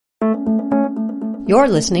You're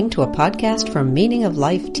listening to a podcast from Meaning of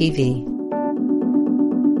Life TV.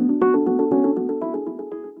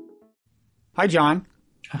 Hi, John.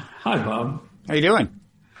 Hi, Bob. How you doing?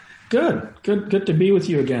 Good to be with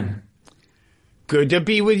you again. Good to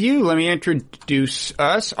be with you. Let me introduce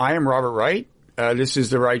us. I am Robert Wright. This is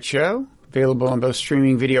The Wright Show, available on both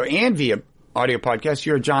streaming video and via audio podcast.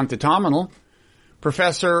 You're John Thatamanil,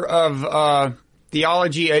 professor of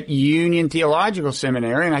theology at Union Theological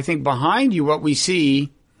Seminary, and I think behind you what we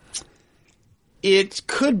see, it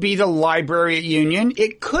could be the library at Union.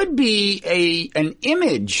 It could be an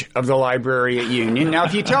image of the library at Union. Now,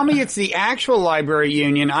 if you tell me it's the actual library at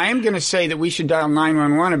Union, I am going to say that we should dial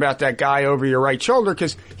 911 about that guy over your right shoulder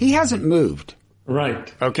because he hasn't moved.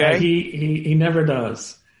 Right. Okay. He never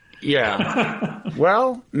does. Yeah.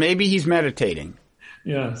 Well, maybe he's meditating.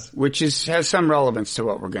 Yes. Which has some relevance to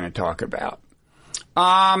what we're going to talk about.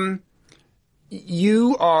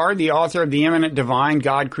 You are the author of The Immanent Divine,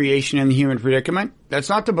 God, Creation, and the Human Predicament. That's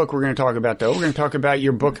not the book we're going to talk about, though. We're going to talk about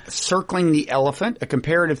your book, Circling the Elephant, A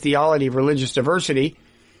Comparative Theology of Religious Diversity,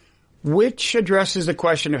 which addresses the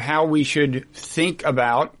question of how we should think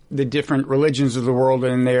about the different religions of the world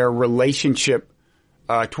and their relationship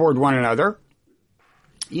toward one another.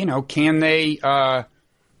 You know, can they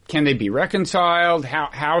be reconciled?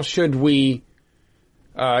 How should we...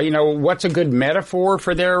 what's a good metaphor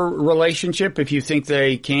for their relationship if you think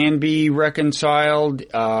they can be reconciled?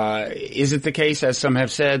 Is it the case, as some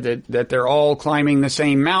have said, that they're all climbing the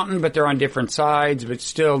same mountain, but they're on different sides, but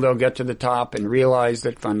still they'll get to the top and realize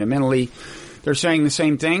that fundamentally they're saying the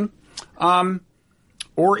same thing?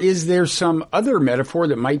 Or is there some other metaphor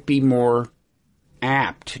that might be more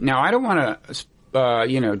apt? Now, I don't want to,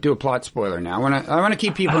 do a plot spoiler now. I want to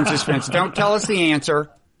keep people in suspense. Don't tell us the answer.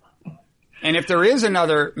 And if there is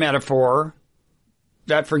another metaphor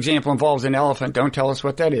that, for example, involves an elephant, don't tell us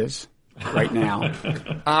what that is right now.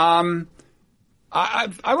 I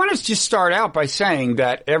want to just start out by saying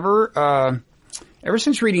that ever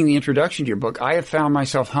since reading the introduction to your book, I have found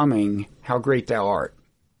myself humming "How Great Thou Art,"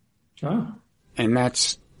 and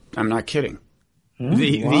I'm not kidding.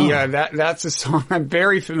 Wow. That's a song I'm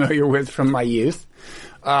very familiar with from my youth.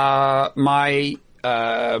 My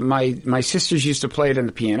sisters used to play it on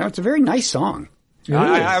the piano. It's a very nice song.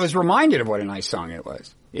 I was reminded of what a nice song it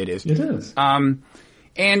was. It is. It is. And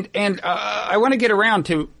I want to get around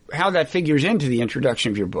to how that figures into the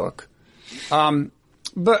introduction of your book.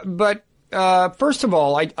 But first of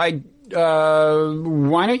all, why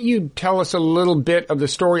don't you tell us a little bit of the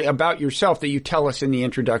story about yourself that you tell us in the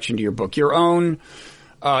introduction to your book? Your own,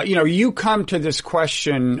 you come to this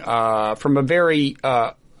question from a very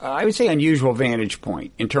I would say unusual vantage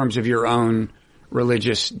point in terms of your own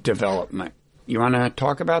religious development. You want to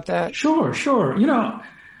talk about that? Sure.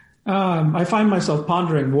 I find myself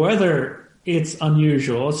pondering whether it's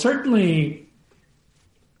unusual. Certainly,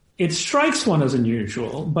 it strikes one as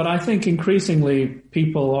unusual, but I think increasingly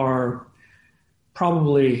people are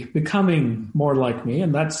probably becoming more like me,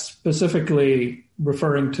 and that's specifically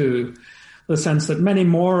referring to the sense that many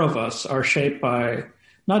more of us are shaped by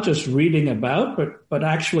not just reading about, but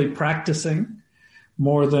actually practicing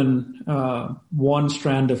more than one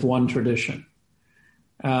strand of one tradition.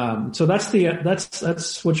 So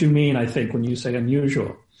that's what you mean, I think, when you say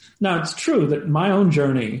unusual. Now, it's true that my own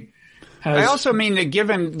journey has... I also mean that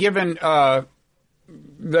given the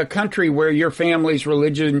country where your family's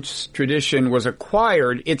religious tradition was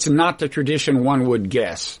acquired, it's not the tradition one would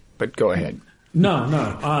guess. But go ahead. No,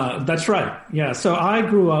 that's right. Yeah, so I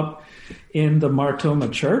grew up in the Mar Thoma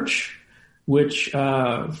Church, which,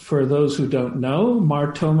 for those who don't know,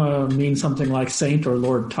 Mar Thoma means something like Saint or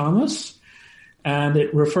Lord Thomas, and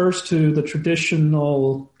it refers to the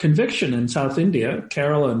traditional conviction in South India,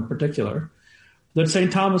 Kerala in particular, that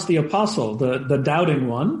Saint Thomas the Apostle, the doubting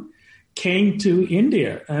one, came to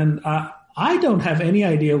India. And I don't have any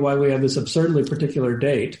idea why we have this absurdly particular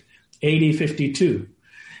date, AD 52,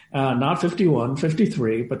 not 51,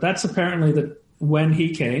 53, but that's apparently when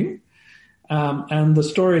he came. And the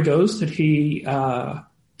story goes that he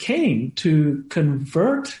came to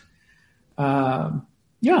convert,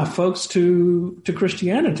 folks to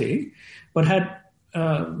Christianity, but had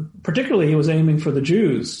particularly he was aiming for the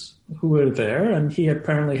Jews who were there, and he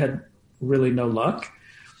apparently had really no luck,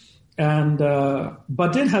 and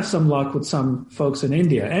but did have some luck with some folks in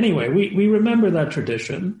India. Anyway, we remember that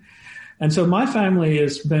tradition, and so my family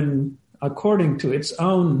has been, according to its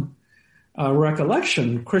own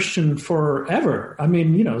recollection, Christian forever. I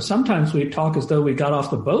mean, sometimes we talk as though we got off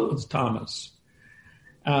the boat with Thomas.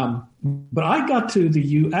 But I got to the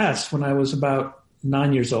U.S. when I was about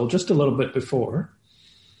 9 years old, just a little bit before.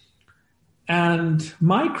 And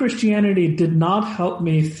my Christianity did not help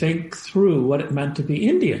me think through what it meant to be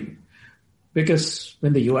Indian. Because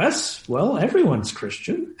in the U.S., well, everyone's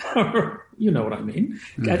Christian. You know what I mean,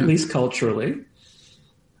 at least culturally.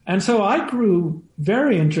 And so I grew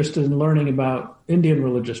very interested in learning about Indian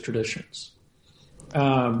religious traditions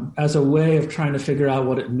as a way of trying to figure out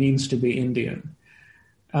what it means to be Indian.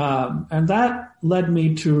 And that led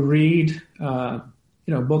me to read,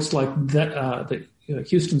 books like the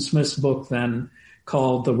Houston Smith's book then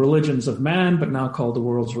called The Religions of Man, but now called The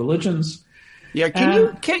World's Religions. Yeah,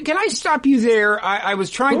 can I stop you there? I was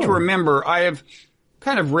trying to remember. I have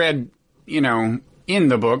kind of read, in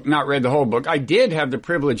the book, not read the whole book. I did have the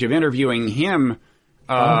privilege of interviewing him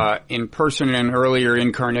in person in an earlier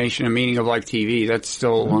incarnation of Meaning of Life TV. That's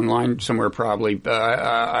still online somewhere probably.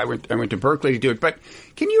 I went to Berkeley to do it. But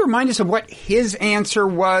can you remind us of what his answer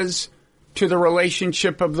was to the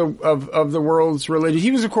relationship of the world's religion?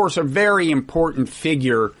 He was, of course, a very important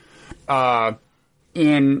figure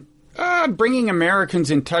in bringing Americans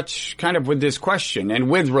in touch kind of with this question and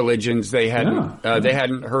with religions they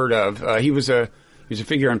hadn't heard of. He was a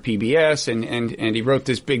figure on PBS and he wrote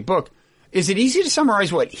this big book. Is it easy to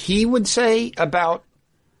summarize what he would say about?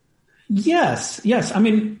 Yes. I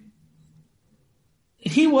mean,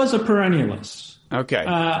 he was a perennialist. Okay.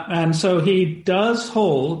 And so he does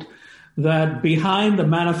hold that behind the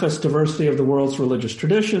manifest diversity of the world's religious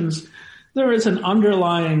traditions, there is an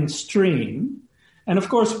underlying stream. And of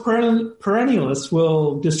course, perennialists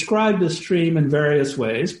will describe the stream in various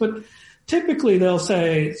ways, but typically they'll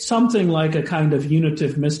say something like a kind of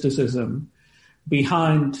unitive mysticism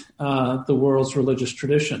behind the world's religious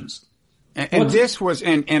traditions.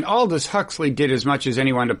 And Aldous Huxley did as much as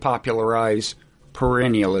anyone to popularize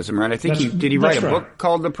perennialism, right? I think did he write a book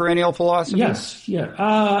called The Perennial Philosophy? Yes, yeah.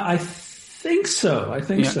 I think so.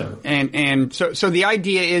 So. And so the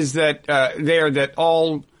idea is that that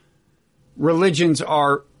all religions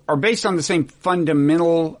are based on the same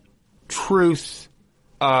fundamental truth.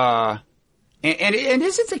 And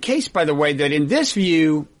is it the case, by the way, that in this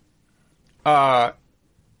view, the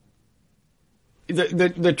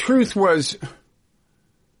truth was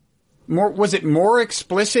more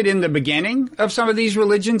explicit in the beginning of some of these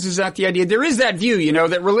religions? Is that the idea? There is that view,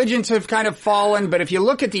 that religions have kind of fallen, but if you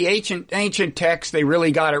look at the ancient texts, they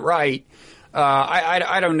really got it right.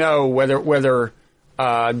 I don't know whether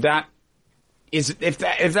that is, if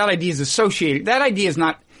that idea is associated. That idea is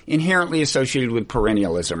not inherently associated with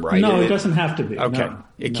perennialism, right? No, it doesn't have to be. Okay.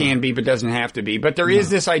 It can be, but doesn't have to be. But there is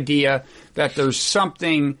this idea that there's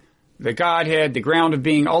something, the Godhead, the ground of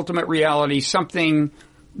being, ultimate reality, something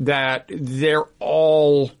that they're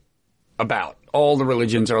all about. All the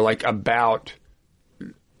religions are like about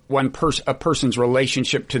a person's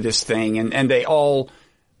relationship to this thing, and they all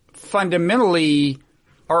fundamentally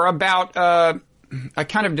are about a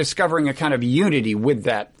kind of discovering a kind of unity with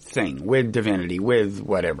that thing, with divinity, with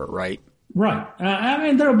whatever, right? Right. I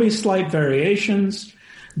mean, there'll be slight variations,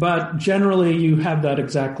 but generally you have that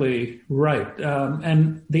exactly right.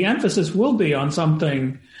 And the emphasis will be on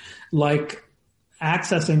something like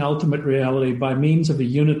accessing ultimate reality by means of a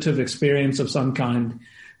unitive experience of some kind,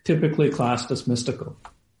 typically classed as mystical.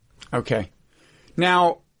 Okay.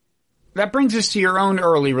 Now, that brings us to your own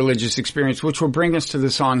early religious experience, which will bring us to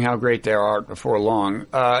the song How Great Thou Art before long.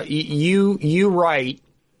 You write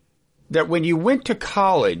that when you went to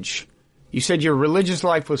college, you said your religious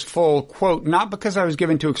life was full, quote, not because I was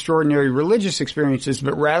given to extraordinary religious experiences,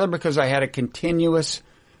 but rather because I had a continuous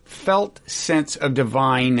felt sense of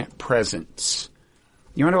divine presence.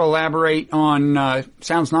 You want to elaborate on,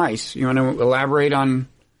 sounds nice. You want to elaborate on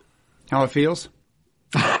how it feels?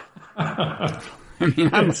 I mean,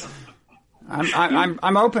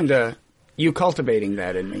 I'm open to you cultivating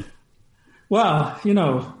that in me. Well,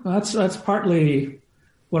 that's partly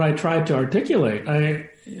what I tried to articulate.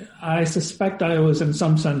 I suspect I was in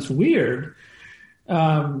some sense weird,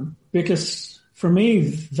 because for me,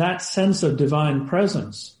 that sense of divine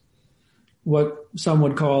presence, what some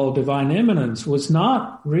would call divine immanence, was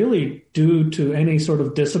not really due to any sort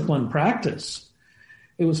of disciplined practice.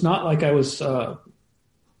 It was not like I was, a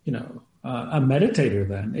meditator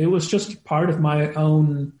then. It was just part of my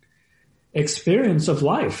own experience of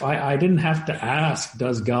life. I didn't have to ask,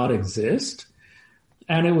 does God exist?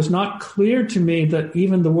 And it was not clear to me that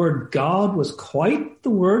even the word God was quite the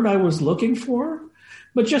word I was looking for,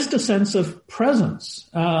 but just a sense of presence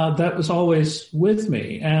that was always with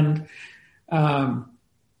me. And I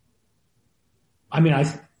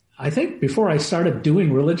think before I started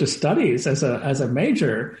doing religious studies as a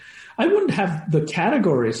major, I wouldn't have the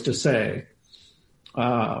categories to say,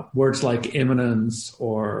 words like immanence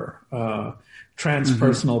or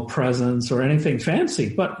transpersonal presence or anything fancy,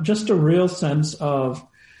 but just a real sense of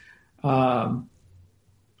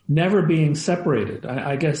never being separated.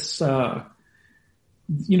 I guess, the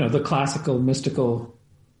classical mystical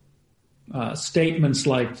statements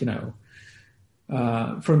like, from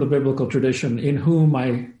the biblical tradition, in whom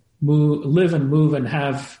I live and move and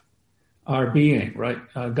have our being, right?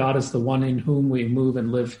 God is the one in whom we move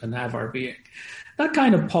and live and have our being. That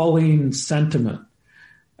kind of Pauline sentiment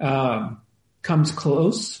comes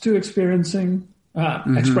close to experiencing,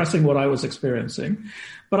 expressing what I was experiencing.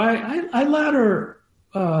 But I latter,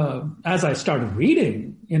 as I started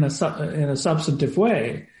reading in a substantive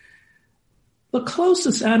way, the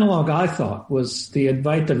closest analog I thought was the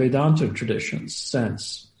Advaita Vedanta tradition's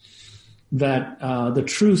sense that the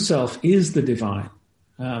true self is the divine.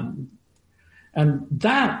 And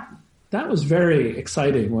that was very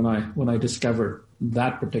exciting when I discovered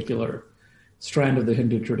that particular strand of the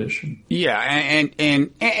Hindu tradition. Yeah,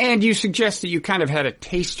 and you suggest that you kind of had a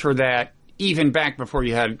taste for that even back before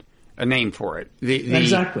you had a name for it.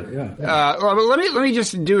 Exactly. Yeah. Well, let me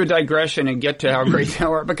just do a digression and get to how great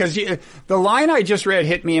thou art, because the line I just read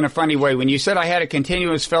hit me in a funny way. When you said I had a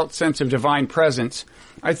continuous felt sense of divine presence,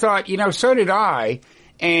 I thought, so did I.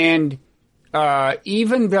 And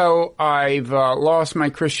even though I've lost my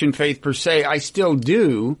Christian faith per se, I still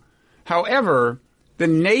do. However, the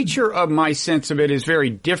nature of my sense of it is very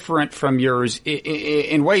different from yours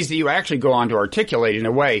in ways that you actually go on to articulate in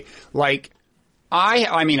a way. Like,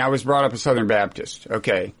 I was brought up a Southern Baptist.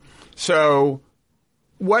 Okay. So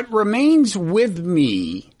what remains with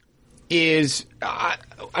me is,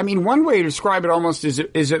 one way to describe it almost is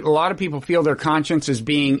that a lot of people feel their conscience as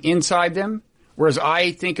being inside them, whereas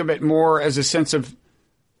I think of it more as a sense of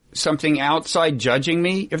something outside judging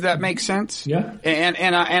me, if that makes sense. Yeah.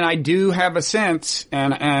 And I do have a sense,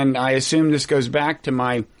 and I assume this goes back to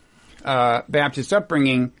my Baptist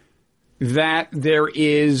upbringing, that there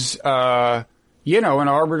is an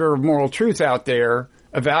arbiter of moral truth out there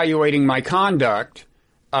evaluating my conduct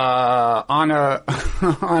on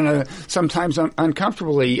a sometimes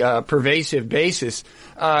uncomfortably pervasive basis.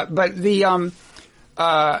 And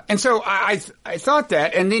so I thought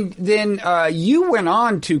that, and then you went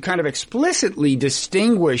on to kind of explicitly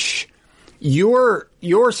distinguish your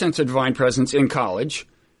sense of divine presence in college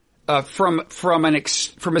from a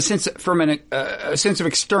sense of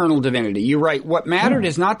external divinity. You write, what mattered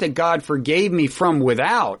is not that God forgave me from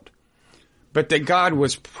without, but that God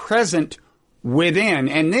was present within.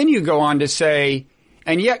 And then you go on to say,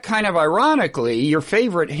 and yet kind of ironically, your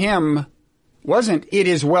favorite hymn wasn't "It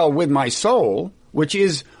Is Well With My Soul," which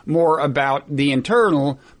is more about the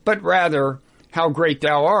internal, but rather "How Great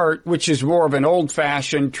Thou Art," which is more of an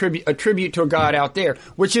old-fashioned a tribute to a God out there,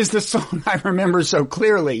 which is the song I remember so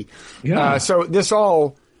clearly. Yeah. So this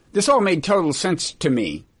all made total sense to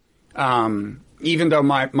me, even though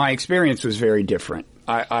my experience was very different.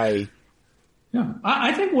 I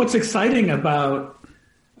think what's exciting about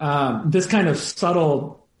this kind of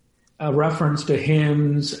subtle reference to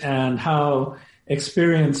hymns and how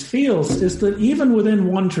experience feels is that even within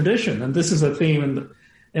one tradition, and this is a theme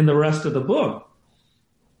in the rest of the book,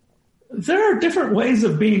 there are different ways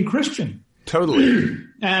of being Christian. Totally.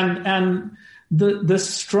 And this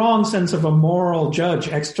strong sense of a moral judge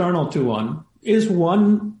external to one is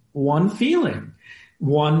one feeling,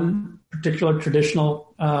 one particular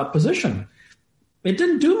traditional position. It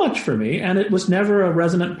didn't do much for me, and it was never a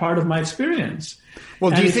resonant part of my experience.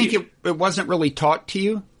 Well, do you think it wasn't really taught to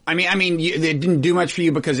you? It didn't do much for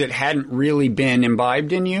you because it hadn't really been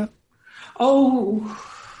imbibed in you? Oh,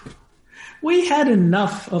 we had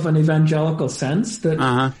enough of an evangelical sense that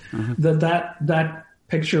that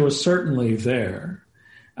picture was certainly there.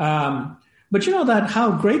 But that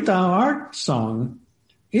 "How Great Thou Art" song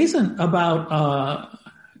isn't about,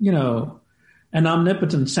 an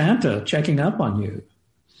omnipotent Santa checking up on you.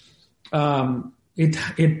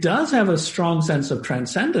 It does have a strong sense of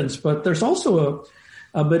transcendence, but there's also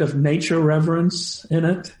a bit of nature reverence in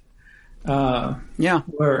it.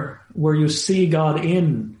 Where you see God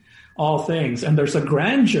in all things, and there's a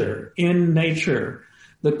grandeur in nature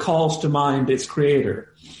that calls to mind its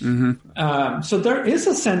creator. Mm-hmm. So there is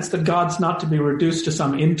a sense that God's not to be reduced to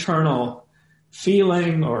some internal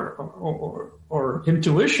feeling or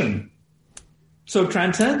intuition. So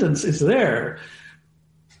transcendence is there,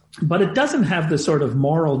 but it doesn't have this sort of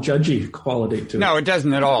moral judgy quality to it. No, it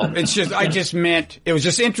doesn't at all. It's just, I just meant, it was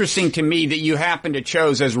just interesting to me that you happened to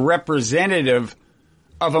chose as representative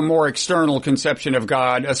of a more external conception of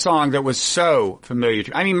God, a song that was so familiar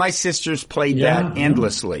to me. My sisters played that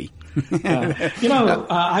endlessly.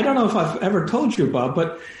 I don't know if I've ever told you, Bob,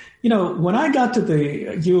 but, when I got to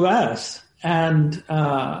the U.S. and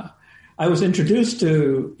I was introduced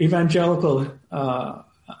to evangelical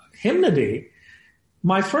hymnody,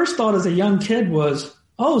 my first thought as a young kid was,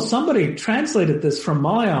 oh, somebody translated this from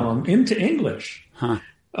Malayalam into English,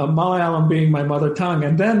 Malayalam being my mother tongue.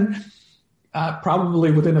 And then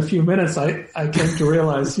probably within a few minutes, I came to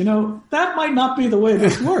realize, that might not be the way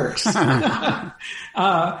this works.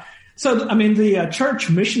 The Church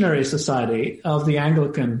Missionary Society of the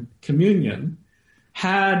Anglican Communion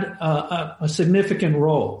had a significant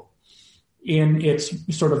role in its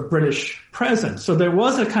sort of British presence. So there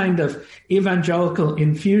was a kind of evangelical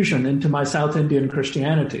infusion into my South Indian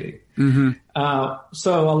Christianity. Mm-hmm.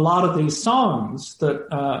 So a lot of these songs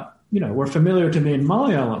that, were familiar to me in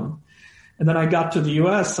Malayalam. And then I got to the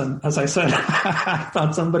U.S. and, as I said, I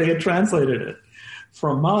thought somebody had translated it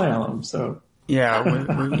from Malayalam. So yeah,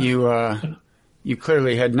 you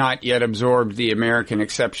clearly had not yet absorbed the American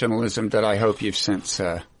exceptionalism that I hope you've since.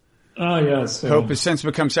 Oh yes, hope has since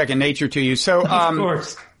become second nature to you. So, of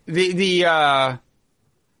course, okay.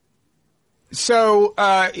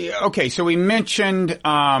 So we mentioned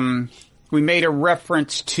we made a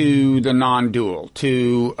reference to the non-dual,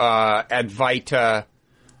 to Advaita.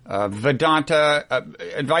 Vedanta,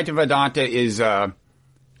 Advaita Vedanta is,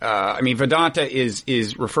 Vedanta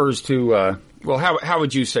is refers to, how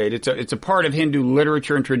would you say it? It's a part of Hindu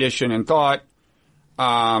literature and tradition and thought,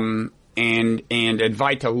 and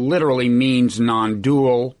Advaita literally means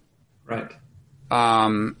non-dual. Right.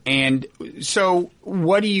 And so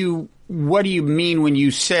what do you mean when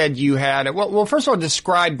you said you had, well, first of all,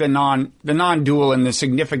 describe the non-dual and the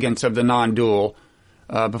significance of the non-dual,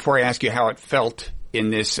 before I ask you how it felt in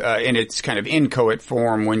this, in its kind of inchoate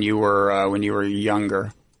form when you were younger.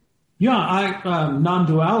 Yeah,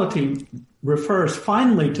 non-duality refers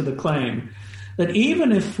finally to the claim that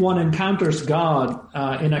even if one encounters God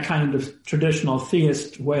in a kind of traditional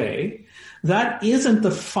theist way, that isn't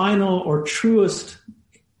the final or truest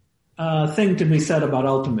thing to be said about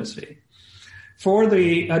ultimacy. For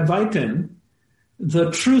the Advaitin, the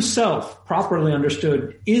true self, properly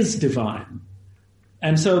understood, is divine.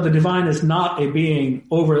 And so the divine is not a being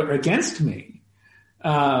over or against me,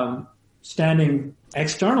 standing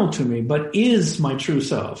external to me, but is my true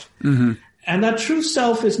self. Mm-hmm. And that true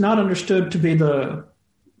self is not understood to be the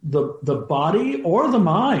body or the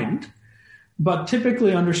mind, but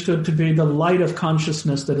typically understood to be the light of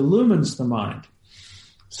consciousness that illumines the mind.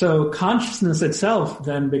 So consciousness itself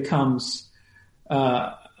then becomes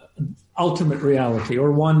ultimate reality,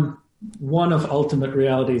 or one of ultimate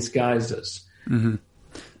reality's guises. Mm-hmm.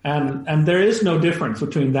 And there is no difference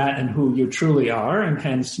between that and who you truly are, and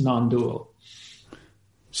hence non-dual.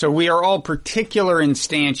 So we are all particular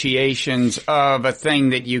instantiations of a thing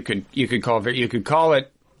that you could call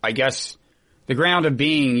it, I guess, the ground of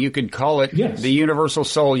being. You could call it the universal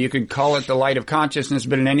soul. You could call it the light of consciousness.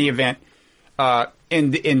 But in any event,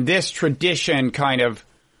 in this tradition, kind of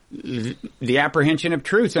the apprehension of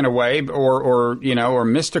truth in a way, or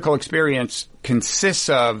mystical experience consists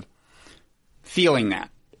of feeling that.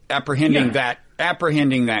 Apprehending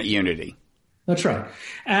that unity. That's right.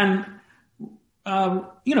 And,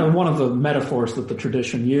 one of the metaphors that the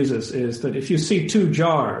tradition uses is that if you see two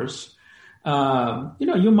jars,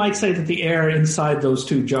 you might say that the air inside those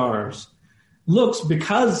two jars looks,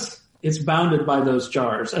 because it's bounded by those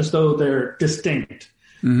jars, as though they're distinct,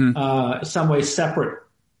 some way separate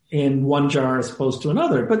in one jar as opposed to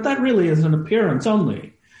another. But that really is an appearance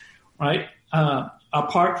only, right?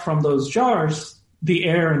 Apart from those jars, the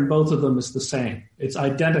air in both of them is the same. It's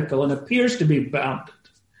identical and appears to be bounded.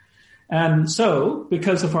 And so,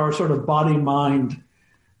 because of our sort of body-mind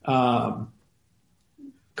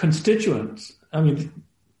constituents,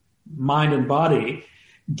 mind and body,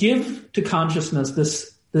 give to consciousness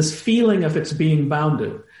this feeling of its being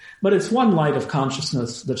bounded. But it's one light of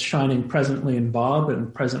consciousness that's shining presently in Bob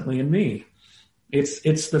and presently in me.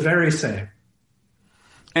 It's the very same.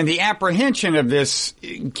 And the apprehension of this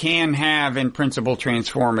can have, in principle,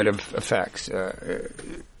 transformative effects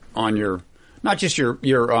on your, not just your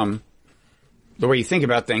the way you think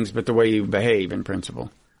about things, but the way you behave, in principle.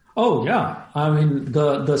 Oh yeah,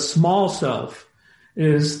 the small self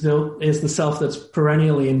is the self that's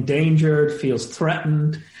perennially endangered, feels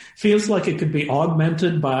threatened, feels like it could be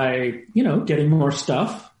augmented by getting more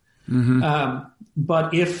stuff. Mm-hmm.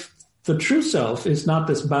 But if the true self is not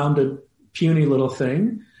this bounded, puny little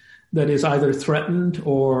thing that is either threatened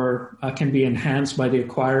or can be enhanced by the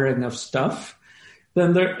acquiring of stuff,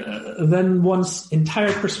 then one's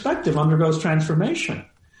entire perspective undergoes transformation.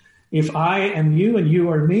 If I am you and you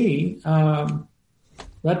are me,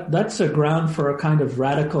 That's a ground for a kind of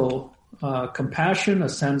radical compassion, a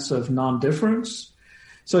sense of non-difference.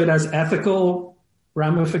 So it has ethical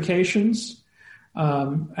ramifications,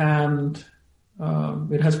 and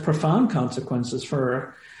it has profound consequences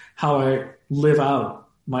for how I live out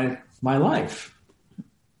my life.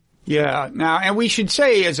 Yeah. Now, and we should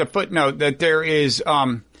say as a footnote that there is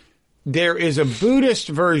a Buddhist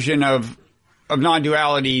version of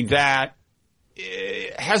non-duality that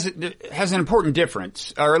has an important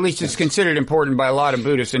difference, or at least it's considered important by a lot of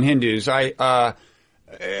Buddhists and Hindus. And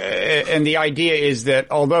the idea is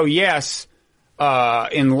that although yes,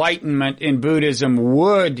 enlightenment in Buddhism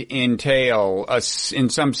would entail in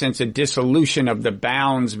some sense a dissolution of the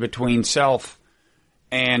bounds between self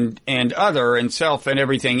and other, and self and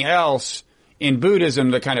everything else. In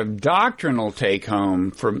Buddhism, the kind of doctrinal take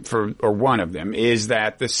home or one of them is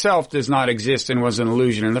that the self does not exist and was an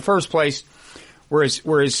illusion in the first place. Whereas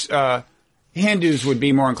Hindus would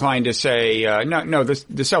be more inclined to say, no,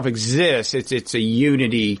 the self exists. It's a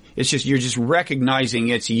unity. It's just, you're just recognizing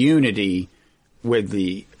its unity with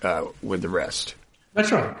the rest.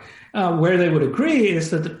 That's right. Where they would agree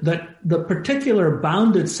is that the particular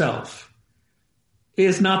bounded self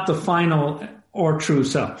is not the final or true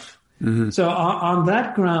self. Mm-hmm. So on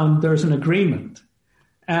that ground, there's an agreement.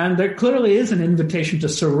 And there clearly is an invitation to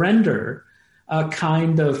surrender a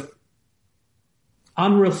kind of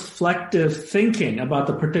unreflective thinking about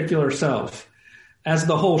the particular self as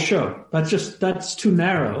the whole show. That's too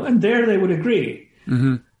narrow. And there they would agree.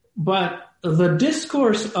 Mm-hmm. But the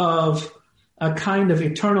discourse of a kind of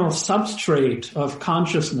eternal substrate of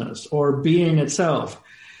consciousness or being itself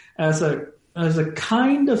as a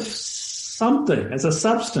kind of something, as a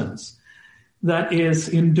substance that is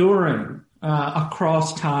enduring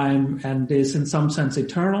across time and is in some sense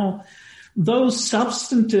eternal, those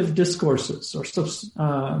substantive discourses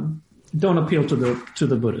don't appeal to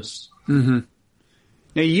the Buddhists. Mm-hmm.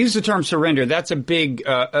 Now, you use the term surrender. That's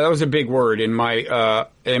that was a big word in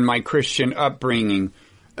my Christian upbringing.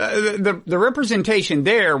 The representation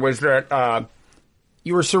there was that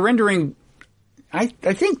you were surrendering. I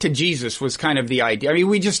think to Jesus was kind of the idea. I mean,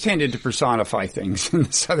 we just tended to personify things in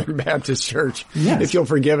the Southern Baptist Church, yes, if you'll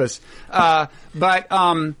forgive us.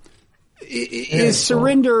 Is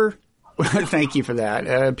surrender? Thank you for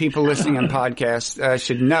that. People listening on podcasts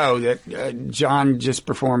should know that John just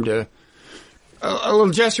performed a little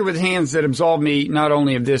gesture with hands that absolved me not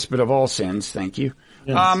only of this but of all sins. Thank you.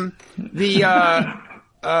 Yes.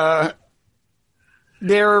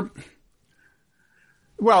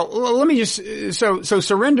 Well, let me just, so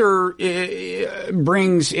surrender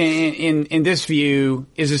brings in this view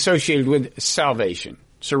is associated with salvation.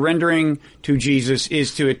 Surrendering to Jesus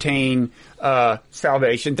is to attain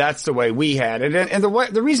salvation. That's the way we had it. And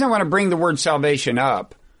the reason I want to bring the word salvation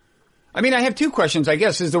up, I mean, I have two questions, I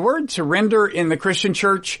guess. Is the word surrender in the Christian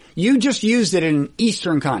church? You just used it in an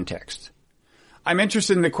Eastern context. I'm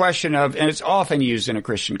interested in the question of, and it's often used in a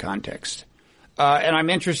Christian context, and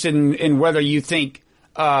I'm interested in whether you think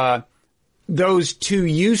those two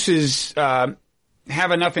uses have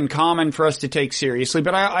enough in common for us to take seriously.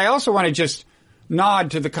 But I also want to just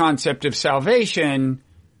nod to the concept of salvation,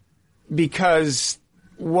 because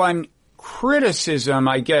one criticism,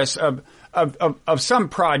 I guess, of some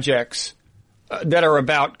projects that are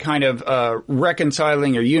about kind of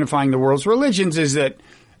reconciling or unifying the world's religions is that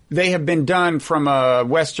they have been done from a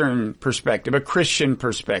Western perspective, a Christian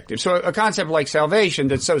perspective. So a concept like salvation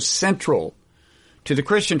that's so central to the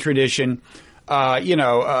Christian tradition,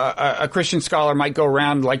 a Christian scholar might go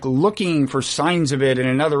around like looking for signs of it in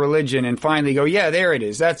another religion and finally go, yeah, there it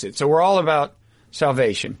is. That's it. So we're all about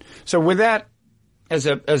salvation. So with that as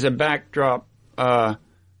a backdrop,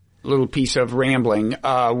 little piece of rambling,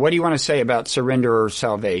 what do you want to say about surrender or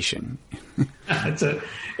salvation?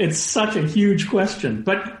 It's such a huge question,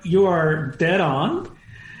 but you are dead on,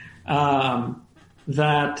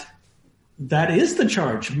 that is the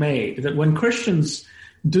charge made, that when Christians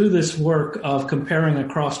do this work of comparing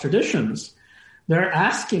across traditions, they're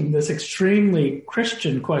asking this extremely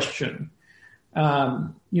Christian question.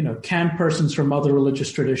 Can persons from other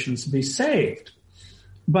religious traditions be saved?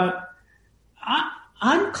 But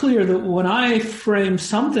I'm clear that when I frame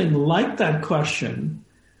something like that question,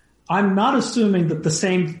 I'm not assuming that the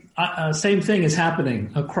same thing is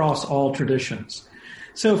happening across all traditions.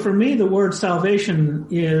 So for me, the word salvation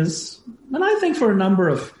is, and I think for a number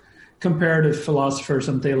of comparative philosophers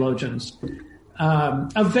and theologians,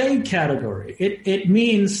 a vague category. It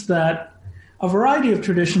means that a variety of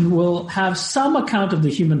traditions will have some account of the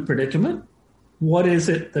human predicament. What is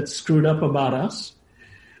it that's screwed up about us?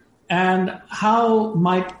 And how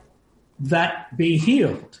might that be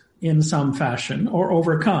healed? in some fashion or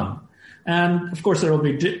overcome. And of course, there will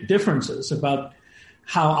be differences about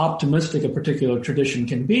how optimistic a particular tradition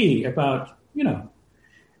can be about,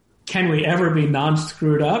 can we ever be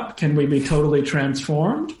non-screwed up? Can we be totally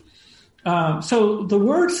transformed? So the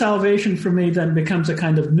word salvation for me then becomes a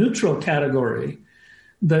kind of neutral category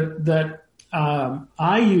that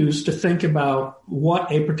I use to think about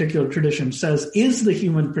what a particular tradition says is the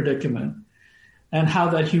human predicament and how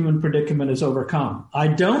that human predicament is overcome. I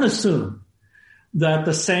don't assume that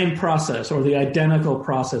the same process or the identical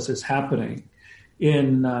process is happening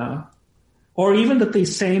or even that the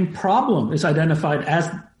same problem is identified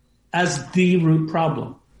as the root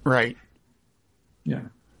problem. Right. Yeah.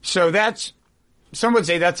 So some would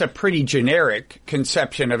say that's a pretty generic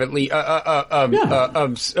conception of at least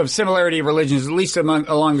of similarity of religions, at least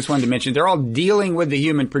along this one dimension. They're all dealing with the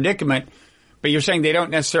human predicament, but you're saying they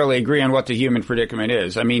don't necessarily agree on what the human predicament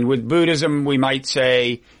is. I mean, with Buddhism, we might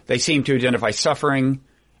say they seem to identify suffering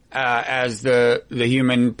as the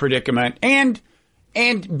human predicament, and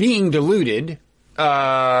being deluded.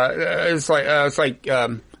 It's like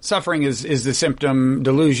suffering is the symptom,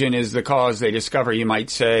 delusion is the cause they discover, you might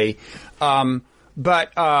say.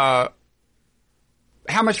 But how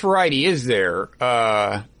much variety is there?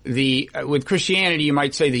 With Christianity, you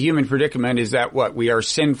might say the human predicament is that we are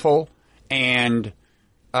sinful and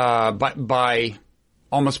by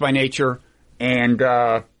almost by nature. And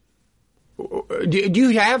do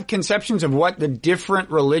you have conceptions of what the different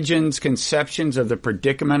religions' conceptions of the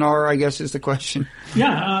predicament are, I guess is the question?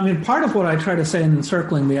 Yeah, I mean, part of what I try to say in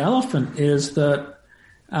Encircling the Elephant is that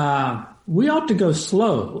we ought to go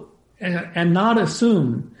slow and not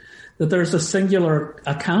assume that there's a singular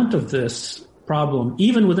account of this problem,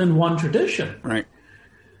 even within one tradition. Right.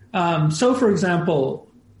 So, for example,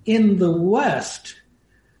 in the West,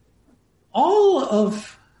 all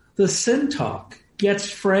of the sin talk gets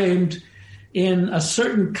framed in a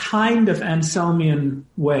certain kind of Anselmian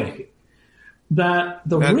way. That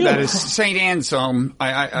is Saint Anselm.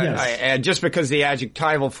 Yes. I add, just because the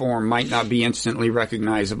adjectival form might not be instantly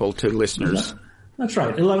recognizable to listeners. That's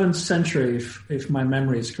right. 11th century, if my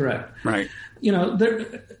memory is correct. Right.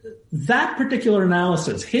 That particular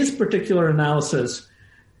analysis, his particular analysis,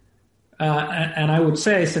 and I would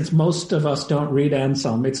say, since most of us don't read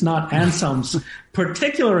Anselm, it's not Anselm's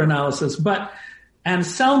particular analysis, but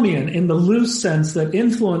Anselmian in the loose sense that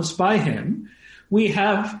influenced by him, we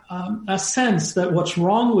have a sense that what's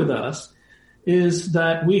wrong with us is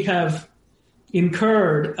that we have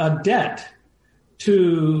incurred a debt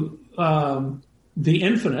to the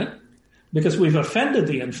infinite because we've offended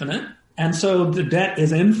the infinite, and so the debt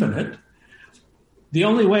is infinite. The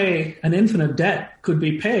only way an infinite debt could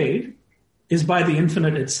be paid is by the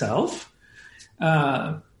infinite itself.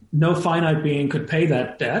 No finite being could pay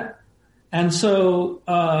that debt. And so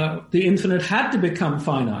the infinite had to become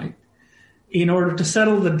finite in order to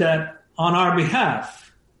settle the debt on our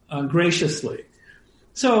behalf graciously.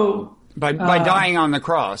 So by dying on the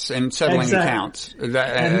cross and settling accounts.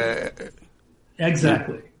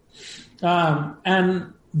 Exactly.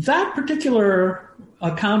 And that particular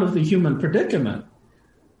account of the human predicament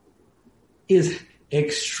is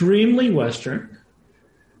extremely Western.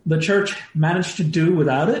 The church managed to do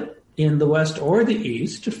without it in the West or the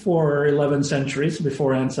East for 11 centuries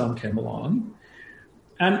before Anselm came along.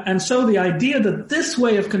 And so the idea that this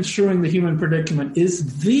way of construing the human predicament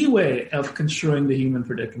is the way of construing the human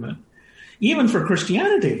predicament, even for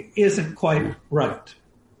Christianity, isn't quite right.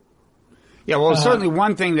 Yeah, well, certainly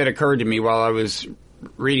one thing that occurred to me while I was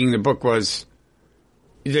reading the book was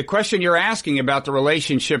the question you're asking about the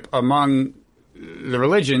relationship among the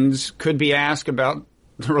religions could be asked about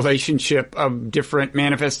the relationship of different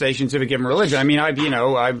manifestations of a given religion. I mean,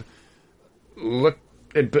 I've looked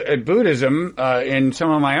at Buddhism in some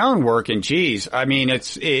of my own work, and geez, I mean,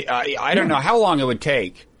 I don't know how long it would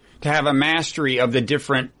take to have a mastery of the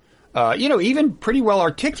different, even pretty well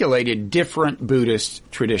articulated different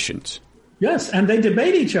Buddhist traditions. Yes, and they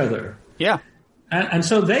debate each other. Yeah. And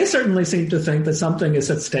so they certainly seem to think that something is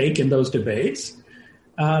at stake in those debates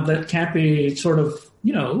that can't be sort of,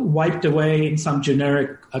 wiped away in some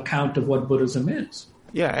generic account of what Buddhism is.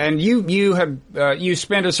 Yeah, and you have you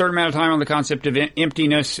spent a certain amount of time on the concept of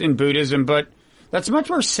emptiness in Buddhism, but that's much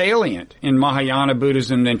more salient in Mahayana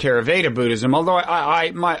Buddhism than Theravada Buddhism. Although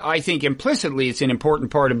I think implicitly it's an important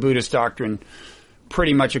part of Buddhist doctrine,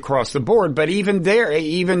 pretty much across the board. But even there,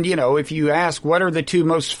 if you ask what are the two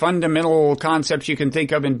most fundamental concepts you can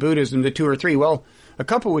think of in Buddhism, the two or three, well, a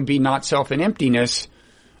couple would be not self and emptiness,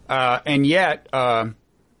 and yet a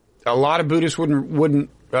lot of Buddhists wouldn't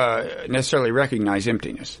necessarily recognize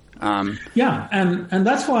emptiness. Yeah, and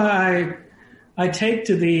that's why I take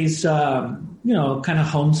to these, kind of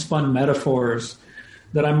homespun metaphors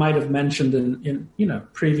that I might have mentioned in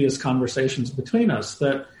previous conversations between us,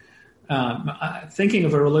 that thinking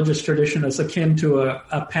of a religious tradition as akin to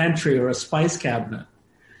a pantry or a spice cabinet.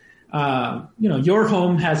 Your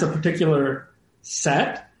home has a particular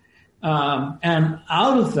set, and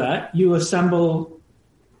out of that you assemble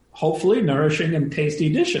hopefully nourishing and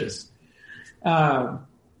tasty dishes. A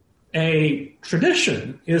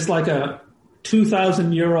tradition is like a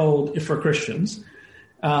 2,000-year-old, if for Christians,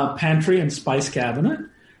 pantry and spice cabinet.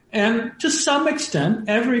 And to some extent,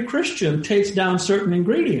 every Christian takes down certain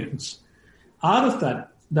ingredients out of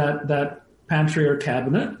that pantry or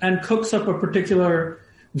cabinet and cooks up a particular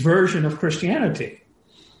version of Christianity.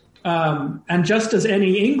 And just as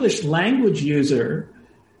any English language user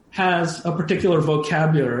has a particular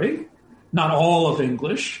vocabulary, not all of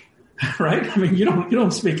English, right? I mean, you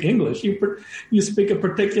don't speak English. You speak a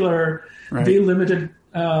particular delimited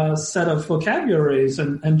set of vocabularies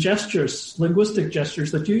and gestures, linguistic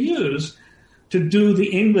gestures that you use to do the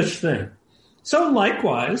English thing. So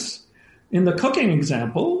likewise, in the cooking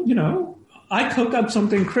example, I cook up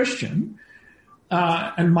something Christian,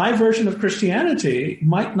 and my version of Christianity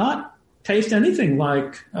might not taste anything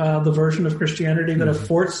like the version of Christianity that a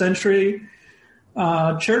 4th century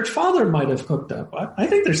church father might have cooked up. I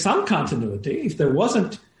think there's some continuity. If there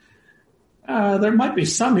wasn't, there might be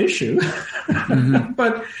some issue. Mm-hmm.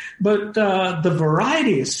 but the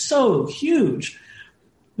variety is so huge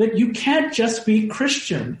that you can't just be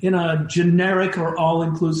Christian in a generic or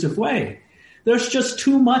all-inclusive way. There's just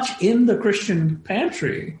too much in the Christian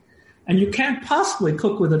pantry, and you can't possibly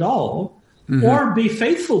cook with it all or be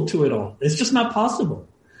faithful to it all. It's just not possible.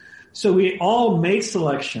 So we all make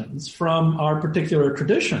selections from our particular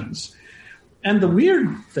traditions. And the weird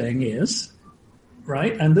thing is,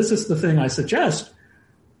 right, and this is the thing I suggest,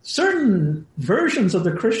 certain versions of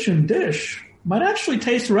the Christian dish might actually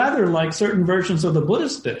taste rather like certain versions of the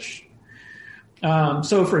Buddhist dish.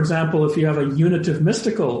 So, for example, if you have a unitive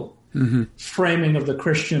mystical framing of the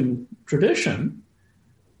Christian tradition,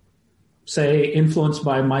 say influenced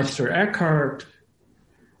by Meister Eckhart,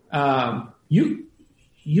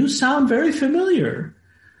 you sound very familiar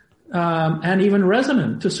and even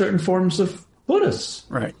resonant to certain forms of Buddhists.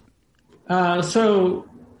 Right. So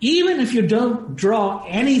even if you don't draw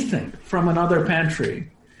anything from another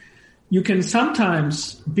pantry, you can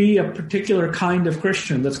sometimes be a particular kind of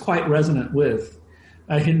Christian that's quite resonant with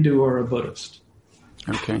a Hindu or a Buddhist.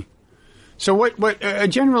 Okay. So what a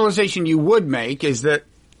generalization you would make is that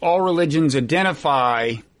all religions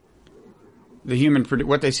identify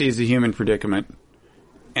what they see as the human predicament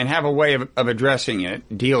and have a way of addressing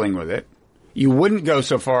it, dealing with it. You wouldn't go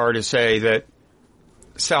so far to say that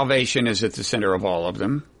salvation is at the center of all of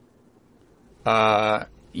them. Although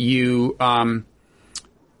you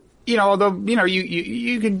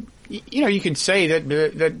could say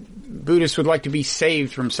that Buddhists would like to be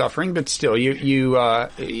saved from suffering, but still, you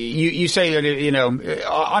say that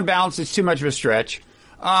on balance it's too much of a stretch.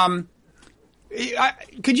 Could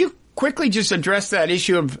you quickly just address that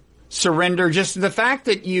issue of surrender? Just the fact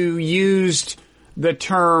that you used the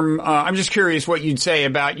term, I'm just curious what you'd say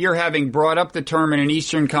about your having brought up the term in an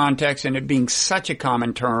Eastern context and it being such a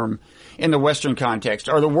common term in the Western context.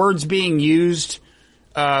 Are the words being used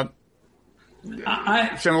similar?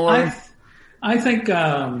 I think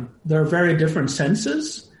there are very different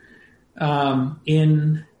senses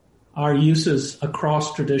in our uses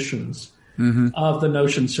across traditions of the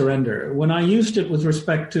notion surrender. When I used it with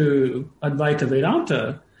respect to Advaita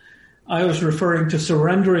Vedanta, I was referring to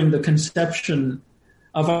surrendering the conception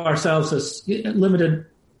of ourselves as limited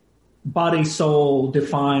body-soul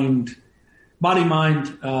defined,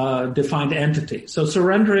 body-mind defined entity. So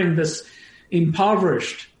surrendering this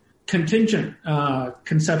impoverished, contingent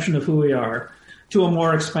conception of who we are to a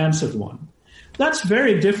more expansive one. That's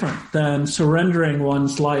very different than surrendering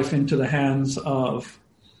one's life into the hands of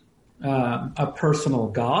a personal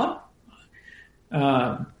God.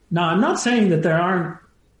 Now, I'm not saying that there aren't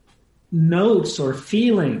notes or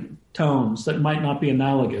feeling tones that might not be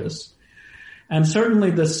analogous. And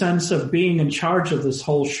certainly the sense of being in charge of this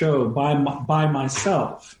whole show by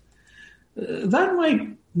myself, that might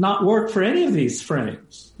not work for any of these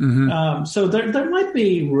frames. So there might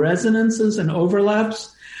be resonances and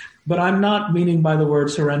overlaps, but I'm not meaning by the word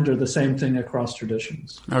surrender the same thing across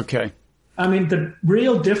traditions. Okay. I mean, the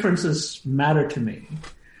real differences matter to me.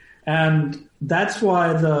 And that's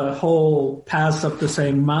why the whole paths up the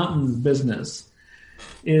same mountain business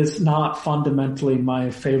is not fundamentally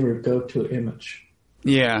my favorite go-to image.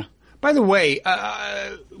 Yeah. By the way,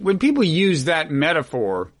 when people use that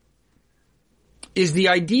metaphor, is the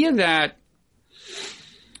idea that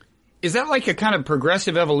Is that like a kind of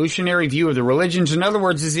progressive evolutionary view of the religions? In other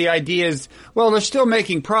words, is the idea is, well, they're still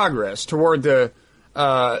making progress toward the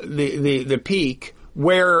peak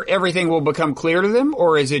where everything will become clear to them?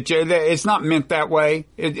 Or is it, it's not meant that way?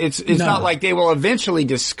 It's No. not like they will eventually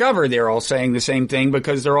discover they're all saying the same thing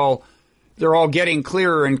because they're all getting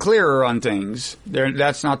clearer and clearer on things.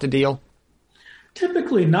 That's not the deal?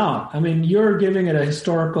 Typically not. I mean, you're giving it a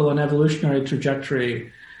historical and evolutionary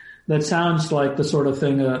trajectory that sounds like the sort of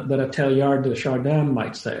thing that a Teilhard de Chardin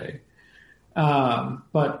might say.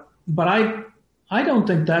 But I don't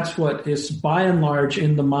think that's what is by and large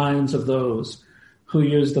in the minds of those who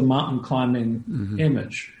use the mountain climbing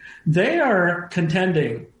image. They are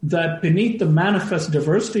contending that beneath the manifest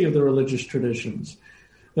diversity of the religious traditions,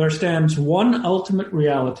 there stands one ultimate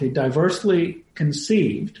reality, diversely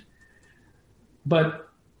conceived, but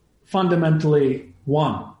fundamentally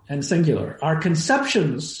one and singular. Our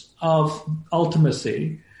conceptions of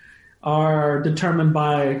ultimacy are determined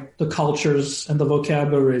by the cultures and the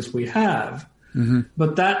vocabularies we have.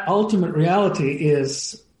 But that ultimate reality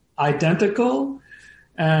is identical.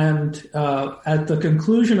 And at the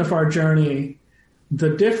conclusion of our journey,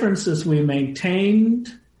 the differences we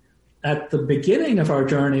maintained at the beginning of our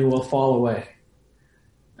journey will fall away.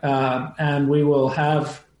 And we will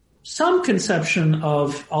have some conception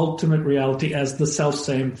of ultimate reality as the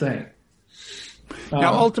self-same thing.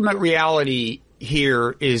 Now, ultimate reality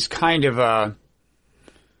here is kind of a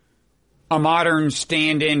modern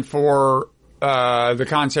stand-in for the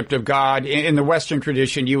concept of God. In the Western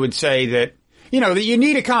tradition, you would say that, that you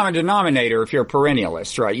need a common denominator if you're a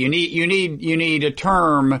perennialist, right? You need a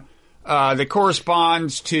term that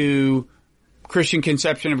corresponds to Christian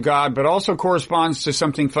conception of God, but also corresponds to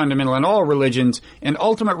something fundamental in all religions. And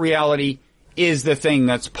ultimate reality is the thing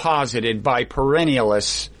that's posited by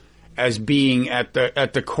perennialists as being at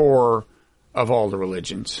the core of all the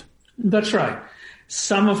religions. That's right.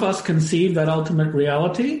 Some of us conceive that ultimate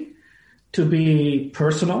reality to be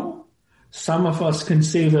personal. Some of us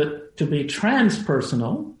conceive it to be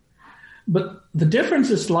transpersonal. But the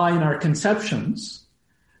differences lie in our conceptions.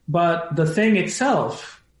 But the thing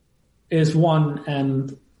itself is one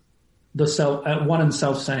and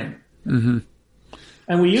self-same.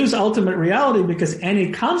 And we use ultimate reality because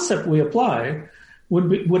any concept we apply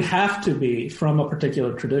would have to be from a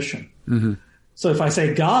particular tradition. So if I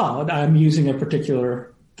say God, I'm using a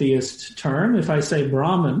particular theist term. If I say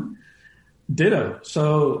Brahman, ditto.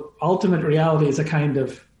 So ultimate reality is a kind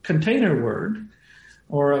of container word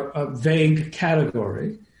or a vague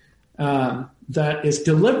category that is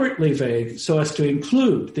deliberately vague so as to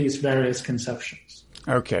include these various conceptions.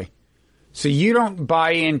 Okay. So you don't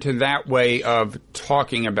buy into that way of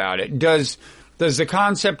talking about it. Does the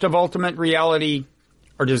concept of ultimate reality,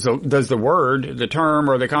 or does the word, the term,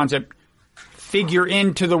 or the concept figure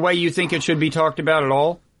into the way you think it should be talked about at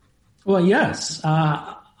all? Well, yes,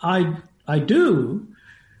 I do.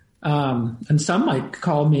 And some might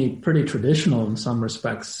call me pretty traditional in some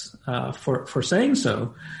respects for saying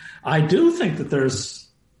so. I do think that there's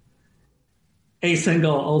a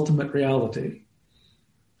single ultimate reality.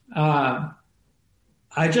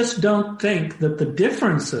 I just don't think that the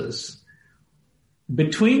differences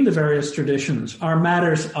between the various traditions are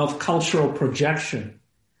matters of cultural projection,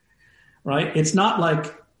 right? It's not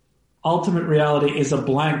like ultimate reality is a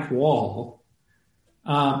blank wall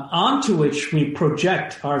onto which we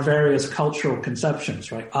project our various cultural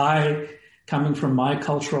conceptions, right? I, coming from my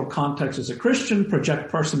cultural context as a Christian,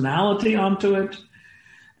 project personality onto it,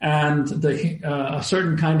 and a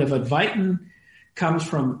certain kind of Advaitin comes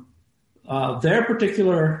from their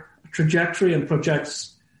particular trajectory and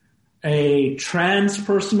projects a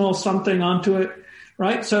transpersonal something onto it,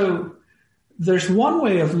 right? So there's one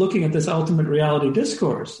way of looking at this ultimate reality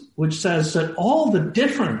discourse, which says that all the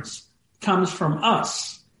difference comes from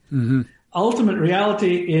us. Ultimate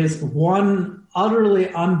reality is one utterly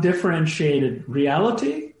undifferentiated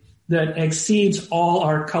reality that exceeds all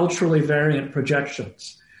our culturally variant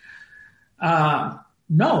projections.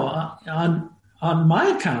 No, on my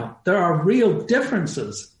account, there are real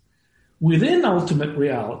differences within ultimate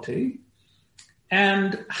reality,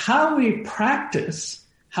 and how we practice,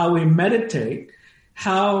 how we meditate,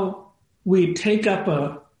 how we take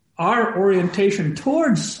up our orientation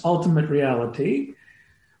towards ultimate reality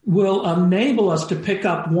will enable us to pick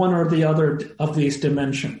up one or the other of these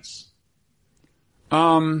dimensions.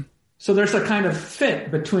 So there's a kind of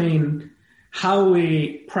fit between how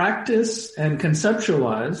we practice and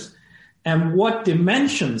conceptualize and what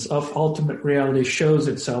dimensions of ultimate reality shows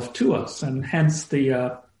itself to us, and hence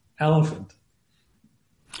the elephant.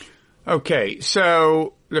 Okay,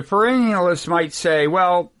 so the perennialists might say,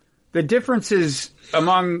 well, the differences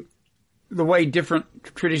among the way different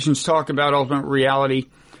traditions talk about ultimate reality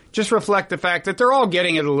just reflect the fact that they're all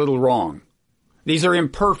getting it a little wrong. These are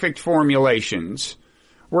imperfect formulations.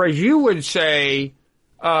 Whereas you would say,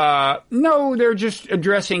 no, they're just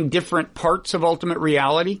addressing different parts of ultimate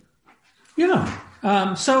reality.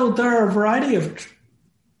 Yeah. So there are a variety of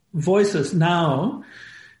voices now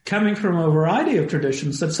coming from a variety of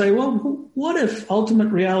traditions that say, well, what if ultimate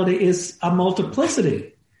reality is a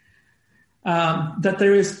multiplicity? That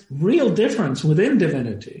there is real difference within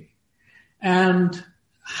divinity, and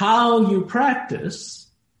how you practice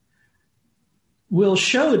will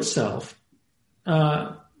show itself.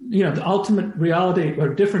 The ultimate reality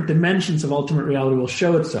or different dimensions of ultimate reality will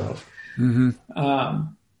show itself. Mm-hmm.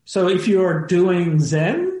 So if you're doing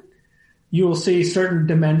Zen, you will see certain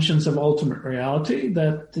dimensions of ultimate reality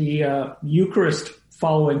that the Eucharist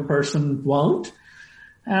following person won't.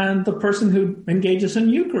 And the person who engages in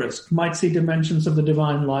Eucharist might see dimensions of the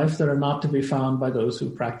divine life that are not to be found by those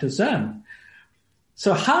who practice Zen.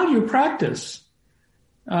 So how you practice,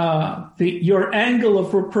 your angle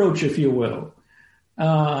of approach, if you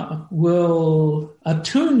will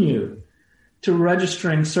attune you to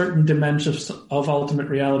registering certain dimensions of ultimate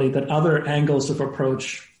reality that other angles of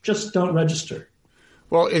approach just don't register.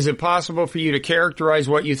 Well, is it possible for you to characterize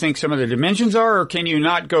what you think some of the dimensions are, or can you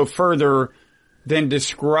not go further than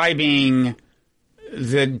describing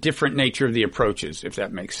the different nature of the approaches, if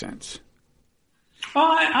that makes sense?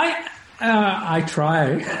 I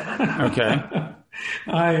try. Okay.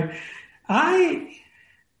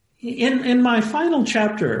 In my final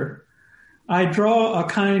chapter, I draw a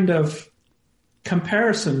kind of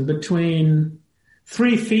comparison between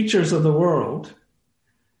three features of the world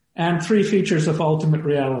and three features of ultimate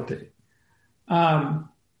reality.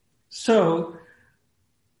 So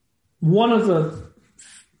one of the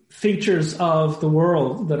features of the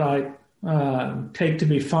world that I take to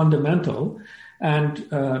be fundamental,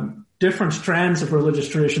 and different strands of religious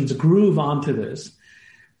traditions groove onto this,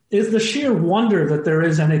 is the sheer wonder that there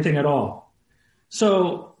is anything at all.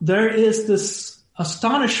 So there is this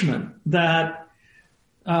astonishment that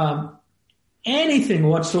anything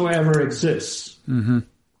whatsoever exists. Mm-hmm.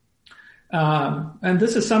 And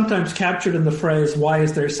this is sometimes captured in the phrase, why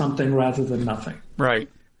is there something rather than nothing? Right.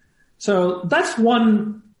 So that's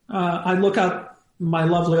one, I look out my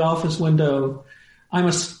lovely office window, I'm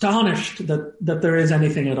astonished that there is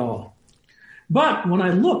anything at all. But when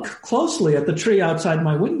I look closely at the tree outside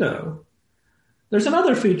my window, there's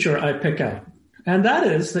another feature I pick out. And that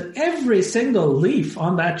is that every single leaf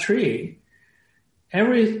on that tree,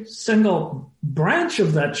 every single branch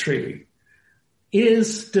of that tree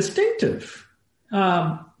is distinctive,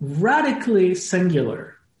 radically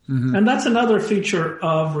singular. Mm-hmm. And that's another feature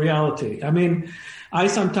of reality. I mean, I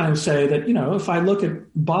sometimes say that, if I look at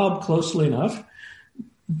Bob closely enough,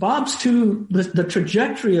 Bob's the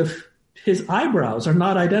trajectory of his eyebrows are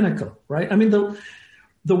not identical, right? I mean,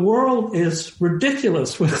 the world is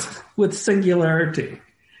ridiculous with singularity.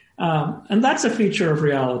 And that's a feature of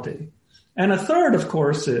reality. And a third, of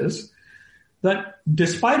course, is that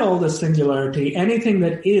despite all this singularity, anything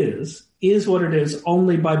that is what it is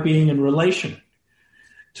only by being in relation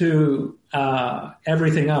to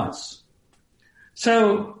everything else.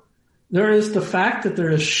 So there is the fact that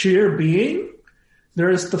there is sheer being, there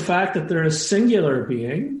is the fact that there is singular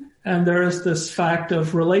being, and there is this fact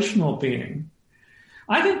of relational being.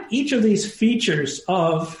 I think each of these features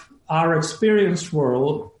of our experienced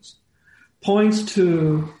world points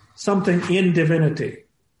to something in divinity.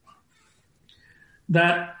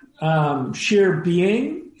 That sheer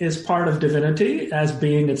being is part of divinity as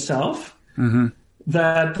being itself. Mm-hmm.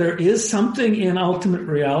 That there is something in ultimate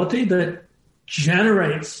reality that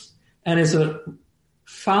generates and is a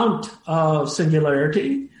fount of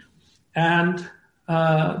singularity, and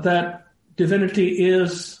that divinity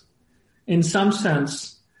is, in some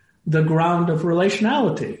sense, the ground of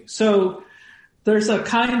relationality. So there's a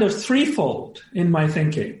kind of threefold in my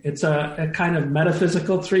thinking. It's a kind of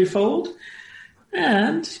metaphysical threefold,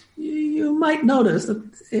 and you might notice that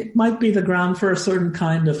it might be the ground for a certain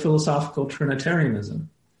kind of philosophical Trinitarianism.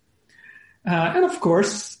 And of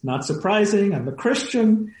course, not surprising, I'm a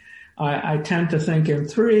Christian. I tend to think in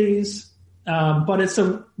threes, but it's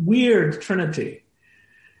a weird Trinity.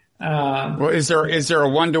 Well, is there a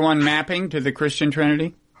one-to-one mapping to the Christian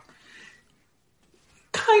Trinity?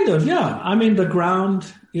 Kind of, yeah. I mean, the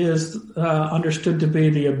ground is understood to be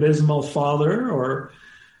the abysmal Father or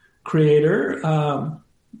Creator.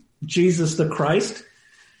 Jesus the Christ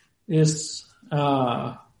is,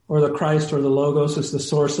 or the Christ or the Logos is the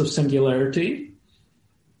source of singularity.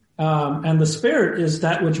 And the Spirit is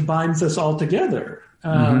that which binds us all together.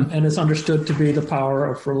 and is understood to be the power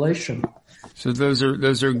of relation. So those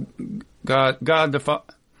are God the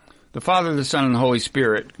Father, the Son, and the Holy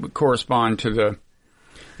Spirit would correspond to the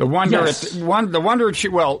wonder Yes. the wonder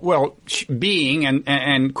at being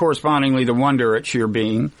and correspondingly the wonder at sheer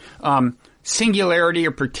being, singularity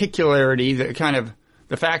or particularity, the kind of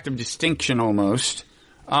the fact of distinction almost,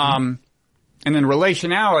 and then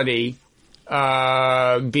relationality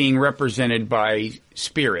being represented by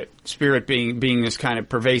spirit being this kind of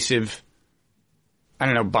pervasive, I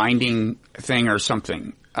don't know, binding thing or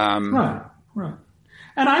something. Right.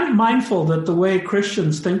 And I'm mindful that the way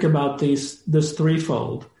Christians think about this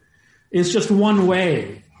threefold is just one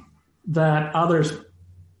way that others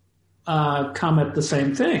come at the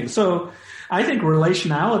same thing. So I think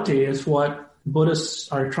relationality is what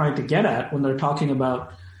Buddhists are trying to get at when they're talking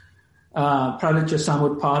about praditya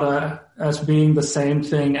samutpada as being the same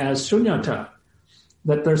thing as shunyata,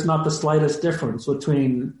 that there's not the slightest difference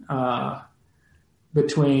between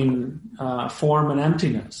form and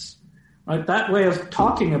emptiness. Right? That way of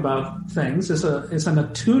talking about things is an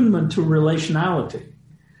attunement to relationality.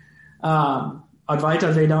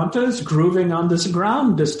 Advaita Vedanta is grooving on this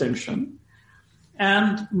ground distinction.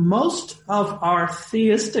 And most of our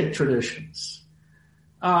theistic traditions,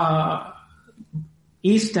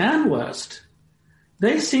 East and West,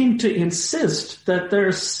 they seem to insist that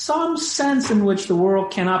there's some sense in which the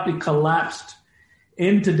world cannot be collapsed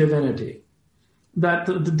into divinity, that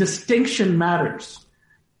the distinction matters.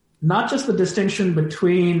 Not just the distinction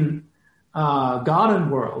between God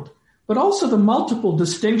and world, but also the multiple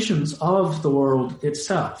distinctions of the world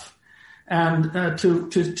itself. And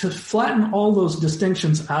to flatten all those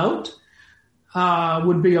distinctions out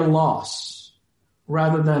would be a loss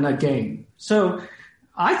rather than a gain. So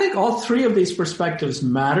I think all three of these perspectives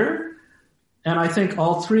matter, and I think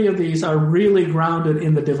all three of these are really grounded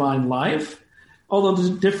in the divine life, although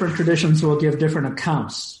the different traditions will give different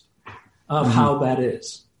accounts of how that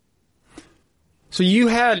is. So you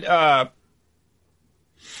had,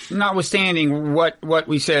 notwithstanding what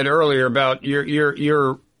we said earlier about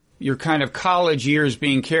your kind of college years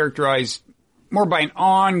being characterized more by an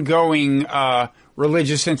ongoing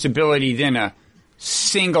religious sensibility than a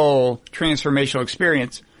single transformational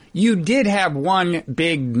experience, you did have one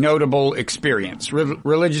big notable experience,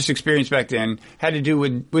 religious experience back then, had to do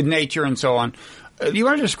with nature and so on. Do you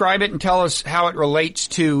want to describe it and tell us how it relates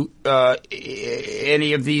to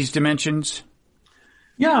any of these dimensions?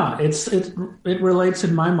 Yeah, it relates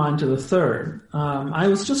in my mind to the third. I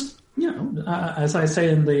was just, as I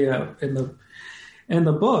say in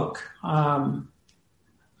the book, I'm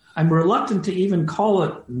reluctant to even call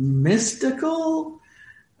it mystical.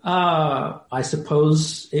 I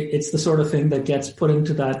suppose it's the sort of thing that gets put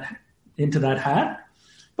into that hat.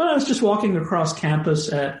 But I was just walking across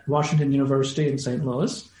campus at Washington University in St.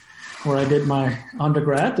 Louis, where I did my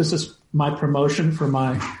undergrad. This is my promotion for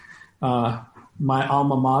my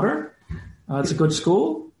alma mater. It's a good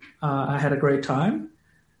school. I had a great time.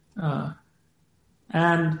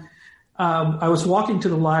 And I was walking to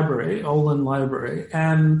the library, Olin Library,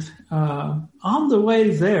 and on the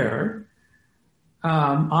way there,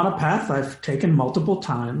 on a path I've taken multiple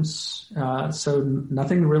times, so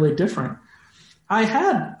nothing really different, I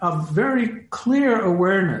had a very clear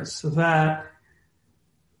awareness that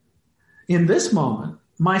in this moment,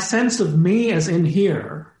 my sense of me as in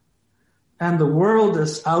here and the world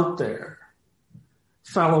as out there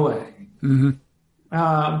fell away. Mm-hmm.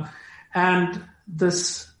 And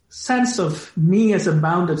this sense of me as a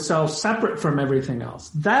bounded self separate from everything else,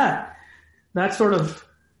 that sort of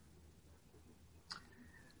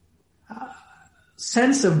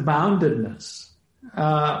sense of boundedness,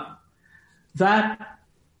 that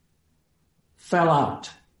fell out.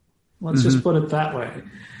 Let's just put it that way.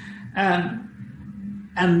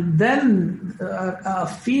 And then a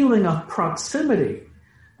feeling of proximity,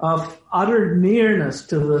 of utter nearness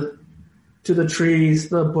to the trees,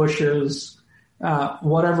 the bushes,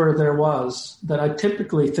 whatever there was that I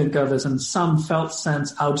typically think of as in some felt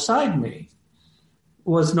sense outside me,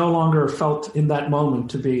 was no longer felt in that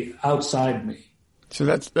moment to be outside me. So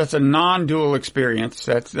that's a non-dual experience.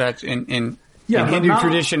 That's in Hindu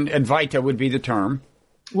tradition, Advaita would be the term.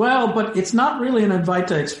 Well, but it's not really an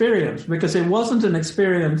Advaita experience because it wasn't an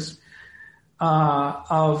experience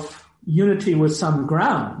of unity with some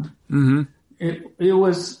ground. Mm-hmm. It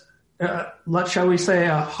was, shall we say,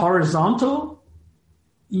 a horizontal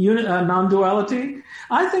non-duality.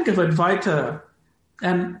 I think of Advaita,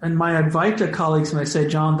 and my Advaita colleagues may say,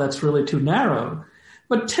 John, that's really too narrow.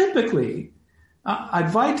 But typically,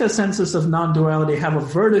 Advaita senses of non-duality have a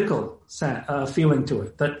vertical feeling to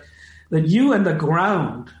it, that you and the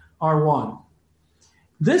ground are one.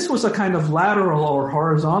 This was a kind of lateral or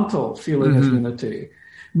horizontal feeling of unity.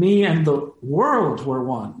 Me and the world were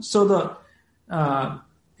one. So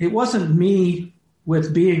it wasn't me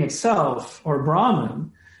with being itself or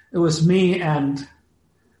Brahman. It was me and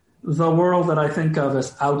the world that I think of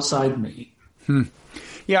as outside me.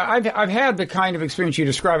 Yeah, I've had the kind of experience you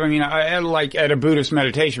describe. I mean, like at a Buddhist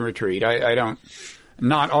meditation retreat. I don't,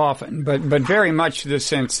 not often, but very much the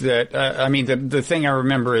sense that the thing I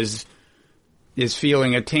remember is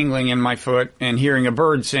feeling a tingling in my foot and hearing a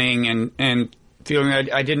bird sing and feeling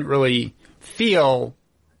that I didn't really feel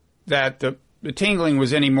that the tingling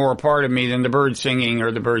was any more a part of me than the bird singing,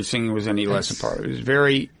 or the bird singing was any less a part. It was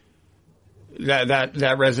very that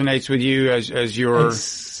resonates with you as your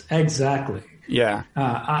exactly. Yeah.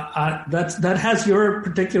 That has your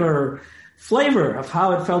particular flavor of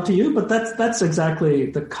how it felt to you, but that's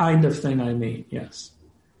exactly the kind of thing I mean. Yes.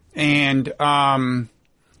 And and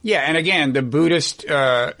again, the Buddhist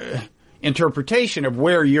interpretation of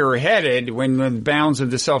where you're headed when the bounds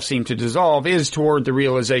of the self seem to dissolve is toward the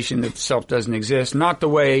realization that the self doesn't exist, not the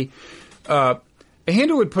way a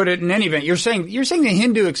Hindu would put it in any event. You're saying the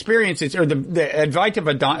Hindu experience, or the Advaita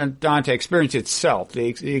Vedanta experience itself, the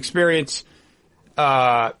experience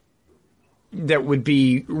that would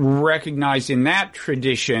be recognized in that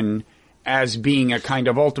tradition as being a kind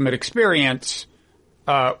of ultimate experience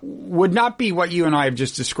would not be what you and I have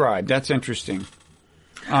just described. That's interesting.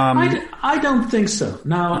 I don't think so.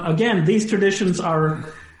 Now, again, these traditions are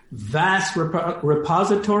vast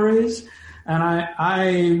repositories, and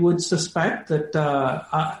I would suspect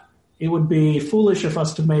that it would be foolish of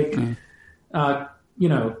us to make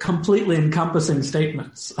completely encompassing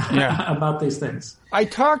statements about these things. I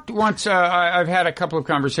talked once, I've had a couple of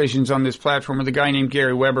conversations on this platform with a guy named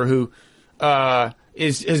Gary Weber who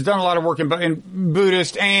has done a lot of work in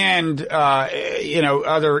Buddhist and,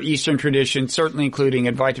 other Eastern traditions, certainly including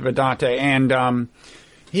Advaita Vedanta. And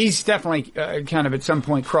he's definitely kind of at some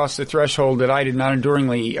point crossed the threshold that I did not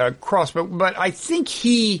enduringly cross. But I think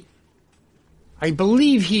I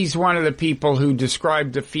believe he's one of the people who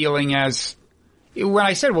described the feeling as, when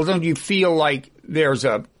I said, well, don't you feel like there's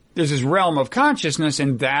this realm of consciousness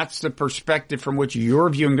and that's the perspective from which you're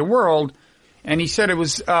viewing the world? And he said it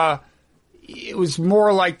was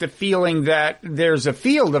more like the feeling that there's a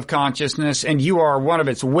field of consciousness and you are one of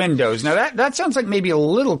its windows. Now that sounds like maybe a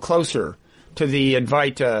little closer to the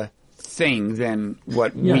Advaita thing than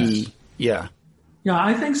what Yeah,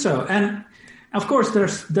 I think so. And of course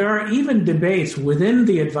there are even debates within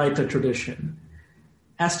the Advaita tradition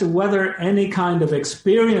as to whether any kind of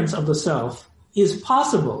experience of the self is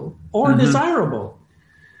possible or desirable.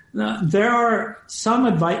 Now, there are some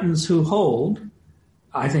Advaitins who hold,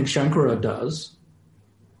 I think Shankara does,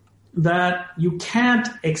 that you can't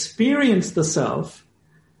experience the self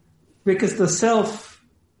because the self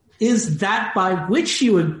is that by which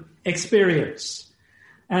you would experience.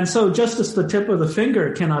 And so just as the tip of the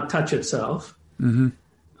finger cannot touch itself,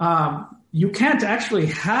 you can't actually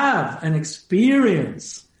have an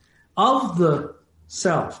experience of the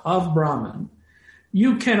self, of Brahman.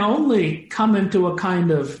 You can only come into a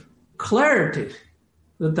kind of clarity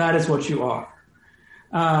that is what you are.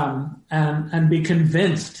 And be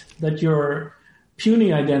convinced that your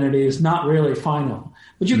puny identity is not really final.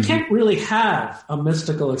 But you can't really have a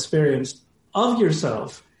mystical experience of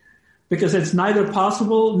yourself because it's neither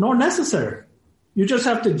possible nor necessary. You just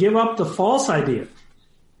have to give up the false idea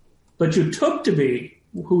that you took to be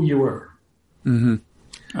who you were.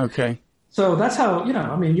 Okay. So that's how,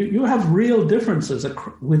 you have real differences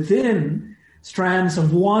within strands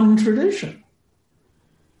of one tradition.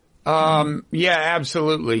 Yeah,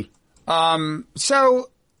 absolutely. But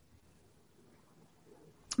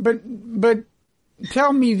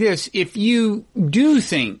tell me this, if you do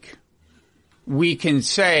think we can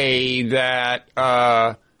say that,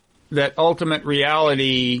 that ultimate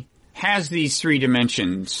reality has these three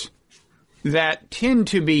dimensions that tend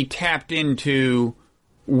to be tapped into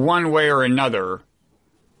one way or another,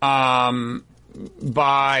 by,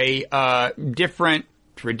 different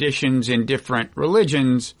traditions in different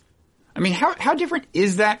religions, I mean, how different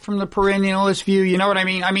is that from the perennialist view? You know what I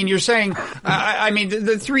mean? I mean, you're saying,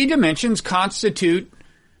 the three dimensions constitute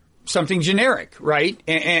something generic, right?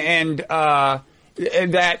 And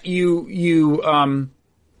that you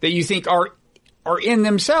think are in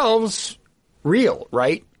themselves real,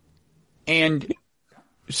 right? And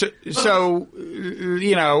so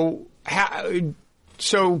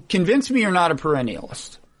convince me you're not a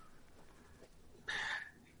perennialist.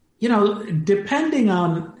 Depending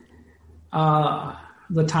on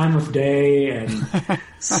the time of day and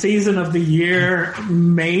season of the year,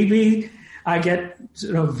 maybe. I get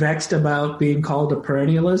vexed about being called a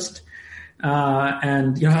perennialist.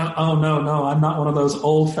 And, oh, no, I'm not one of those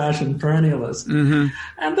old-fashioned perennialists. Mm-hmm.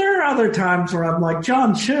 And there are other times where I'm like,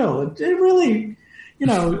 John, chill. It really,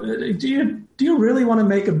 do you really want to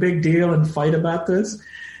make a big deal and fight about this?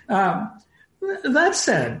 That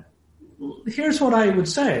said, here's what I would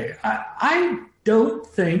say. I don't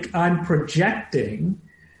think I'm projecting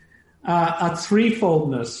a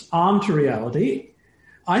threefoldness onto reality.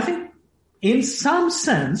 I think in some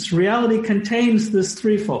sense, reality contains this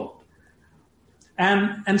threefold.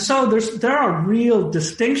 And so there are real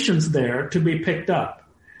distinctions there to be picked up.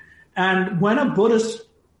 And when a Buddhist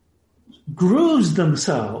grooves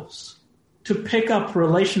themselves to pick up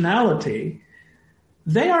relationality,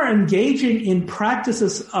 they are engaging in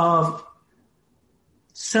practices of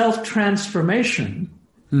self-transformation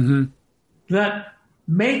mm-hmm. that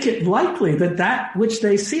make it likely that that which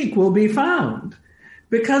they seek will be found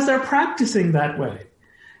because they're practicing that way.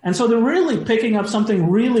 And so they're really picking up something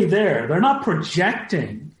really there. They're not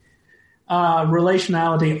projecting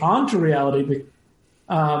relationality onto reality,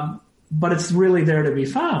 but it's really there to be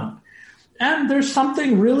found. And there's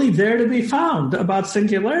something really there to be found about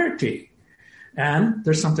singularity. And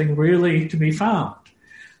there's something really to be found.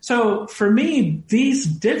 So for me, these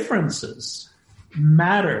differences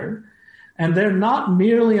matter. And they're not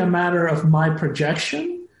merely a matter of my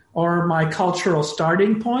projection or my cultural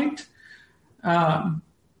starting point.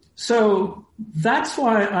 So that's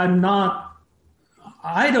why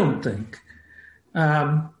I don't think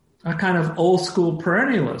a kind of old school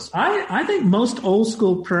perennialist. I think most old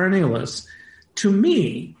school perennialists, to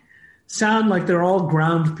me, sound like they're all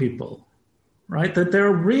ground people, right? That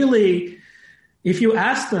they're really, if you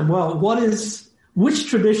ask them, well, which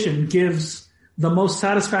tradition gives the most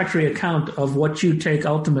satisfactory account of what you take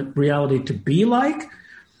ultimate reality to be like?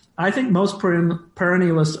 I think most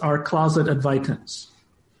perennialists are closet Advaitins.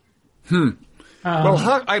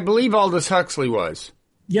 Well, I believe Aldous Huxley was.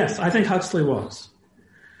 Yes, I think Huxley was.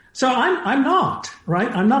 So I'm not,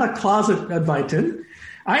 right? I'm not a closet Advaitin.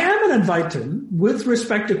 I am an Advaitin with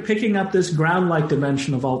respect to picking up this ground-like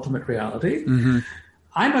dimension of ultimate reality. Mm-hmm.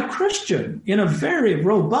 I'm a Christian in a very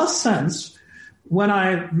robust sense when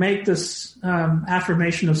I make this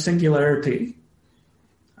affirmation of singularity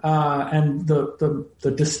and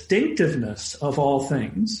the distinctiveness of all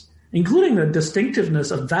things, including the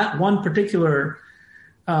distinctiveness of that one particular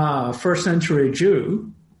first century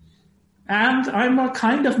Jew. And I'm a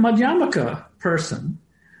kind of Madhyamaka person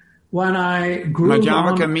when I grew up.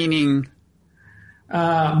 Madhyamaka meaning?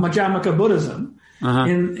 Madhyamaka Buddhism, uh-huh.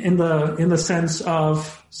 in the sense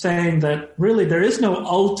of saying that really there is no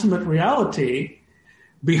ultimate reality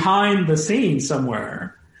behind the scene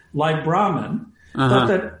somewhere, like Brahman, uh-huh. but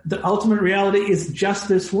that the ultimate reality is just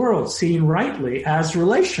this world seen rightly as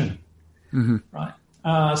relation. Mm-hmm. Right.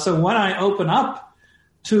 So when I open up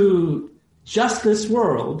to just this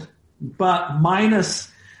world, but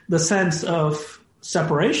minus the sense of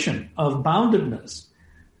separation, of boundedness,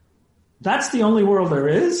 that's the only world there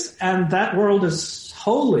is, and that world is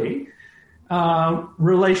wholly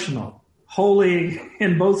relational, wholly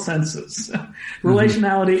in both senses.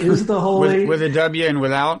 Relationality mm-hmm. is the holy. With a W and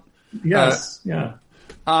without? Yes, yeah.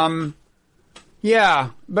 Yeah,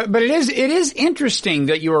 but it is interesting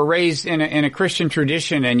that you were raised in a Christian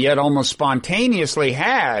tradition and yet almost spontaneously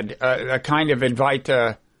had a kind of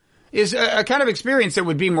Advaita, is a kind of experience that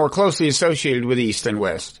would be more closely associated with East and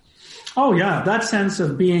West. Oh, yeah, that sense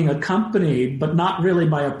of being accompanied, but not really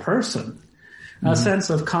by a person, mm-hmm. a sense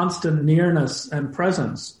of constant nearness and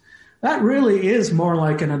presence. That really is more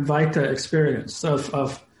like an Advaita experience of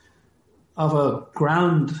a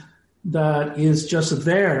ground that is just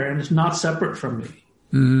there and is not separate from me.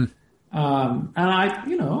 Mm-hmm. And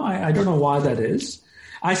I don't know why that is.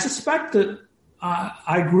 I suspect that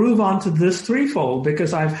I groove onto this threefold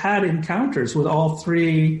because I've had encounters with all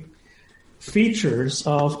three features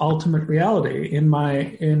of ultimate reality in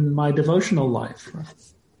my devotional life.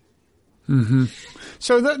 Mm-hmm.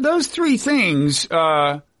 So those three things,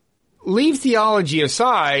 leave theology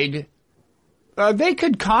aside, they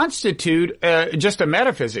could constitute just a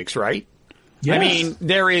metaphysics, right? Yes. I mean,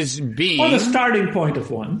 there is being. Or the starting point of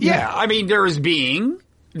one. Yeah, I mean, there is being,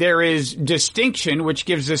 there is distinction, which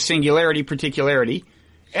gives us singularity, particularity,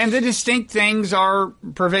 and the distinct things are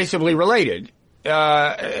pervasively related.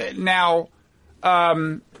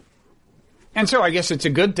 And so I guess it's a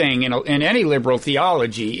good thing in any liberal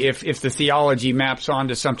theology if the theology maps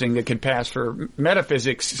onto something that could pass for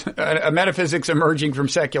metaphysics, a metaphysics emerging from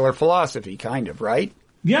secular philosophy, kind of, right?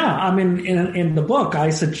 Yeah, I mean, in the book,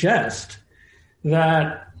 I suggest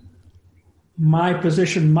that my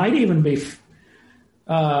position might even be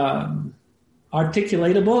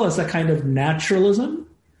articulatable as a kind of naturalism,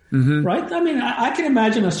 right? I mean, I can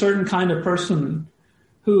imagine a certain kind of person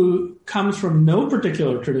who comes from no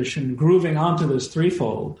particular tradition grooving onto this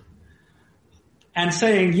threefold and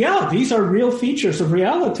saying, yeah, these are real features of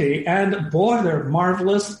reality, and boy, they're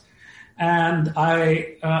marvelous, and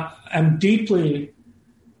I am deeply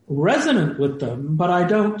resonant with them, but I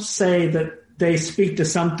don't say that they speak to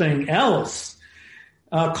something else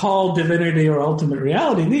called divinity or ultimate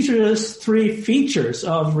reality. These are just three features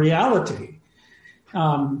of reality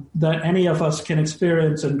that any of us can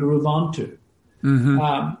experience and groove onto.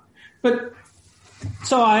 But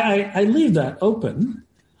so I leave that open.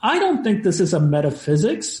 I don't think this is a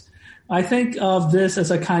metaphysics. I think of this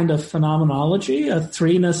as a kind of phenomenology, a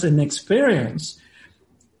threeness in experience.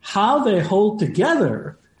 How they hold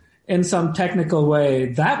together in some technical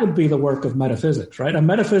way, that would be the work of metaphysics, right? A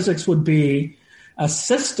metaphysics would be a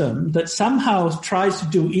system that somehow tries to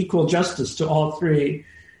do equal justice to all three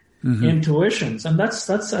intuitions. And that's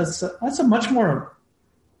a much more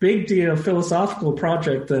big deal philosophical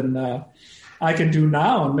project than I can do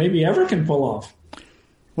now and maybe ever can pull off.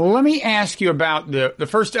 Well, let me ask you about the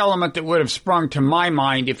first element that would have sprung to my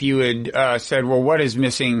mind if you had said, well, what is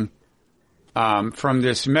missing from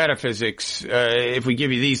this metaphysics if we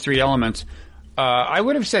give you these three elements? I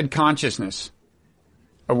would have said consciousness,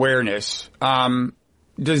 awareness.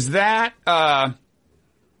 Does that,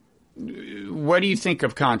 what do you think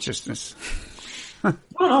of consciousness?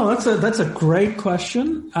 No, that's a great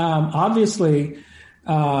question. Obviously,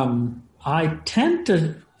 I tend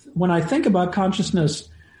to, when I think about consciousness,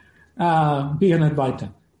 be an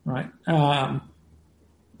Advaitin, right?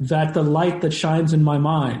 That the light that shines in my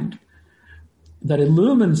mind, that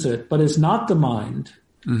illumines it, but is not the mind,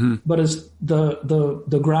 but is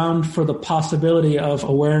the ground for the possibility of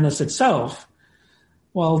awareness itself.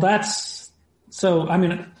 Well, that's so. I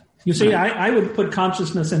mean, you see, I would put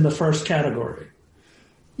consciousness in the first category.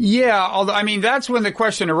 Yeah, although I mean that's when the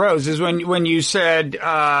question arose is when you said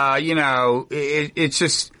it's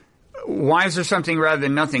just why is there something rather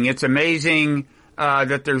than nothing? It's amazing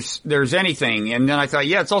that there's anything, and then I thought,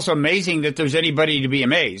 yeah, it's also amazing that there's anybody to be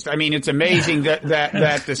amazed. I mean, it's amazing that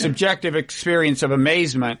the subjective experience of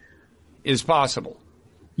amazement is possible.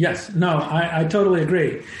 Yes, no, I totally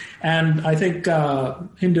agree, and I think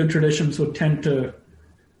Hindu traditions would tend to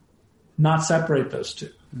not separate those two.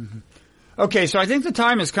 Okay, so I think the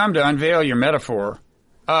time has come to unveil your metaphor.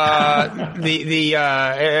 The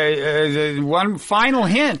one final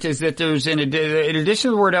hint is that there's in addition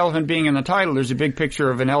to the word elephant being in the title, there's a big picture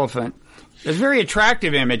of an elephant. It's a very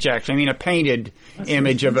attractive image, actually. I mean, a painted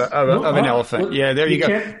image of an elephant. Well, yeah, there you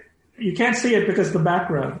go. You can't see it because of the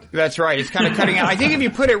background. That's right. It's kind of cutting out. I think if you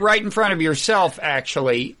put it right in front of yourself,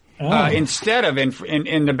 actually, instead of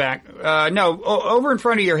in the back, over in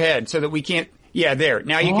front of your head, so that we can't. Yeah, there.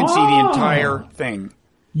 Now you can see the entire thing.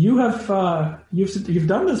 You have you've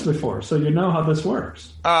done this before, so you know how this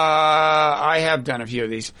works. I have done a few of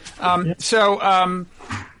these. So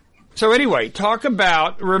anyway, talk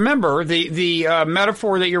about. Remember, the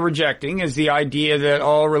metaphor that you're rejecting is the idea that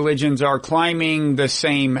all religions are climbing the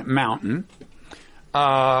same mountain.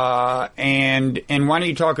 And why don't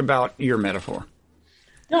you talk about your metaphor?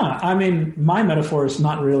 Yeah, I mean, my metaphor is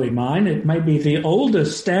not really mine. It may be the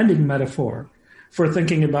oldest standing metaphor for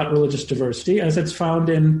thinking about religious diversity, as it's found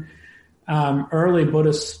in early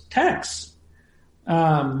Buddhist texts.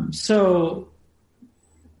 And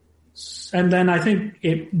then I think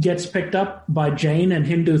it gets picked up by Jain and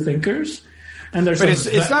Hindu thinkers. And but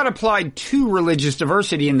it's not applied to religious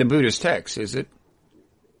diversity in the Buddhist text, is it?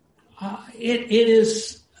 It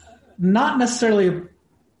is not necessarily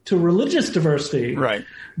to religious diversity, right?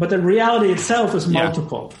 But the reality itself is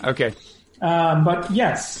multiple. Yeah. Okay. But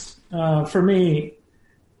yes. For me,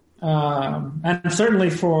 and certainly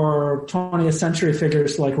for 20th century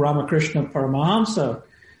figures like Ramakrishna Paramahamsa,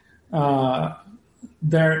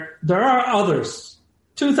 there are others,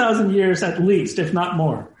 2,000 years at least, if not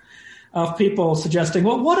more, of people suggesting,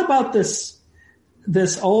 well, what about this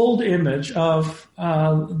old image of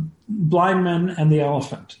blind men and the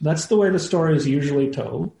elephant? That's the way the story is usually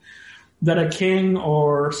told, that a king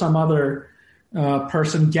or some other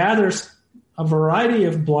person gathers a variety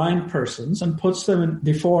of blind persons and puts them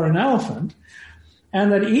before an elephant,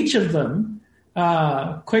 and that each of them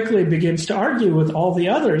quickly begins to argue with all the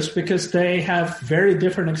others because they have very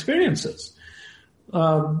different experiences.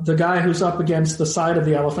 The guy who's up against the side of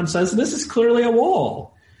the elephant says, this is clearly a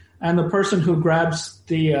wall. And the person who grabs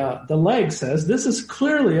the leg says, this is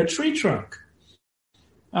clearly a tree trunk.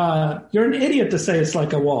 You're an idiot to say it's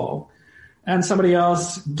like a wall. And somebody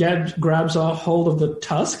else grabs a hold of the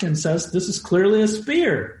tusk and says, this is clearly a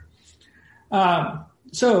spear.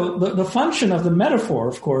 So the function of the metaphor,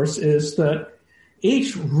 of course, is that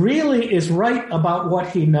each really is right about what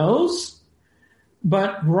he knows,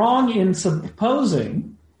 but wrong in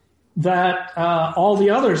supposing that all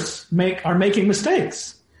the others are making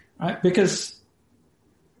mistakes, right? Because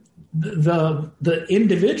the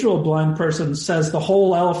individual blind person says the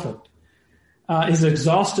whole elephant is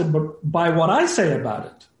exhausted by what I say about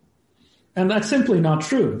it. And that's simply not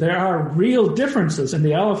true. There are real differences in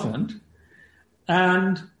the elephant,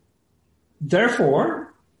 and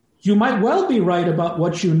therefore you might well be right about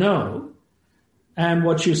what you know and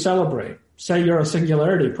what you celebrate. Say you're a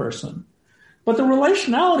singularity person. But the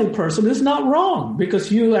relationality person is not wrong because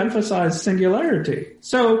you emphasize singularity.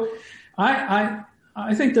 So I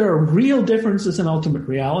think there are real differences in ultimate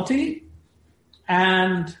reality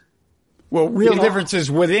and... Well, real differences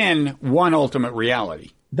within one ultimate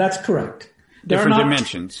reality. That's correct. Different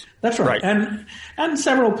dimensions. That's right. And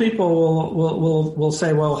several people will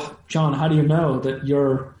say, well, John, how do you know that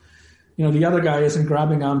the other guy isn't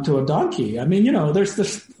grabbing onto a donkey? I mean, there's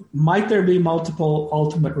this, might there be multiple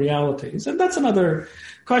ultimate realities? And that's another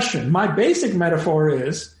question. My basic metaphor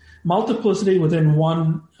is multiplicity within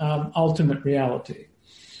one ultimate reality.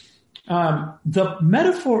 The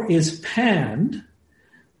metaphor is panned,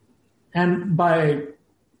 and by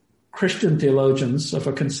Christian theologians of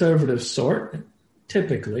a conservative sort,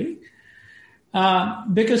 typically,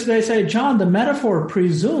 because they say, John, the metaphor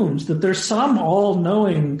presumes that there's some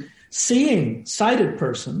all-knowing, seeing, sighted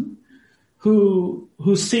person who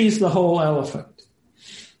sees the whole elephant.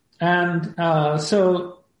 And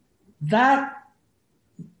so that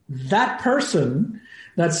person,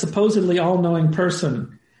 that supposedly all-knowing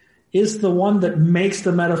person, is the one that makes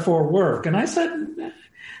the metaphor work. And I say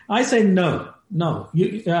no.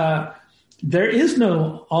 There is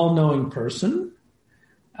no all-knowing person,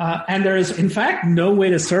 and there is, in fact, no way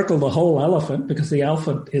to circle the whole elephant because the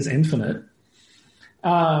elephant is infinite.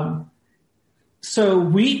 So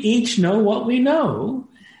we each know what we know,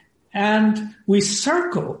 and we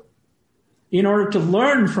circle in order to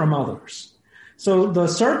learn from others. So the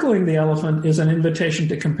circling the elephant is an invitation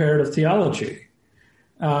to comparative theology.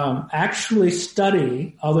 Actually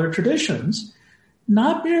study other traditions,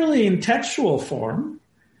 not merely in textual form,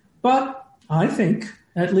 but I think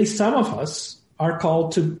at least some of us are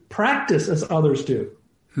called to practice as others do,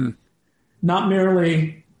 not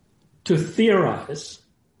merely to theorize,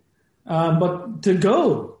 but to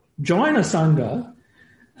go join a sangha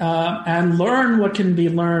and learn what can be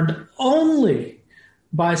learned only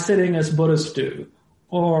by sitting as Buddhists do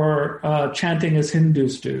or chanting as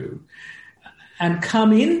Hindus do, and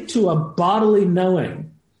come into a bodily knowing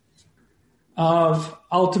of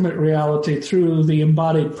ultimate reality through the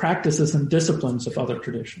embodied practices and disciplines of other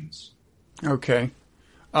traditions. Okay.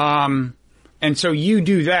 And so you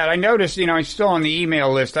do that. I noticed, I'm still on the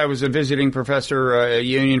email list. I was a visiting professor at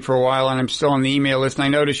Union for a while, and I'm still on the email list. And I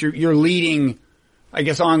noticed you're leading, I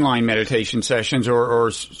guess, online meditation sessions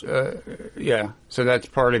So that's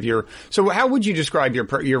part of your... So how would you describe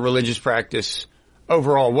your religious practice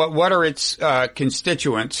overall? What are its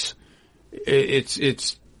constituents?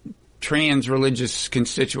 Its trans-religious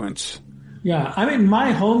constituents? Yeah, I mean,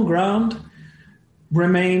 my home ground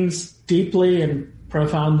remains deeply and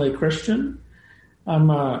profoundly Christian. I'm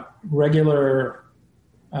a regular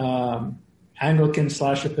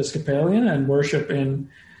Anglican/Episcopalian and worship in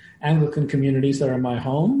Anglican communities that are my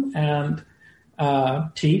home, and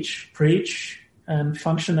teach, preach, and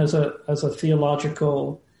function as a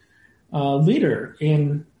theological leader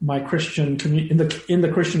in my Christian in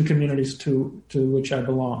the Christian communities to which I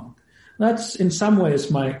belong. That's in some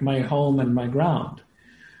ways my home and my ground.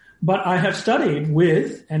 But I have studied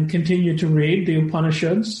with and continue to read the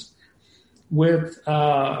Upanishads with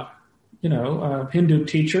Hindu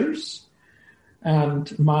teachers,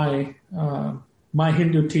 and my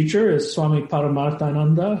Hindu teacher is Swami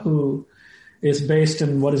Paramarthananda, who is based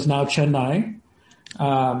in what is now Chennai.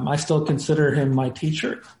 I still consider him my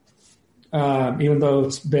teacher, even though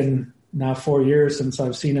it's been now 4 years since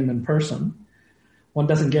I've seen him in person. One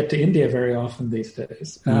doesn't get to India very often these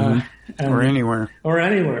days. Or anywhere.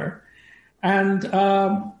 And,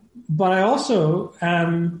 but I also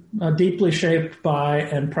am deeply shaped by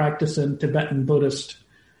and practice in Tibetan Buddhist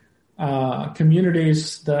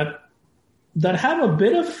communities that have a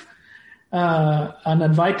bit of an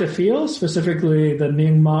Advaita feel, specifically the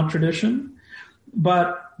Nyingma tradition,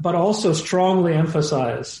 but also strongly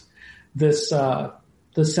emphasize this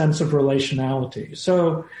sense of relationality.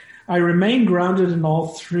 So I remain grounded in all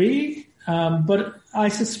three, but I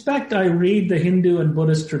suspect I read the Hindu and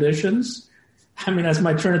Buddhist traditions. I mean, as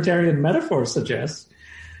my Trinitarian metaphor suggests,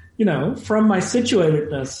 from my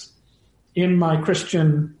situatedness in my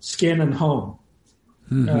Christian skin and home.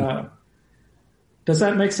 Does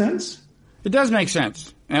that make sense? It does make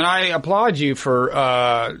sense. And I applaud you for,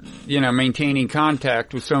 maintaining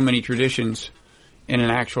contact with so many traditions in an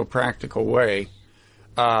actual practical way.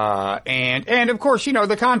 And of course,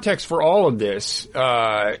 the context for all of this,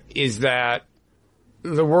 is that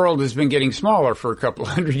the world has been getting smaller for a couple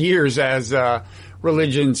hundred years as,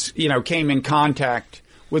 religions, came in contact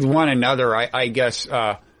with one another. I guess,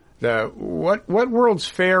 what World's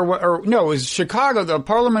Fair, it was Chicago, the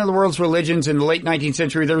Parliament of the World's Religions in the late 19th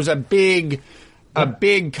century. There was a big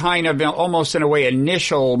kind of, almost in a way,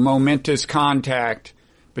 initial momentous contact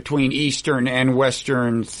between Eastern and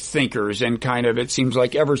Western thinkers, and kind of, it seems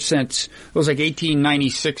like ever since, it was like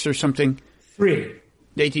 1896 or something.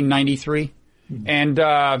 1893. Mm-hmm. And,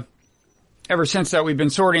 ever since that, we've been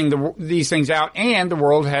sorting these things out, and the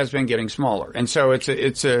world has been getting smaller. And so it's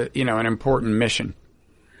an important mission.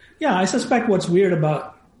 Yeah, I suspect what's weird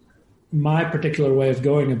about my particular way of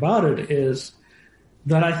going about it is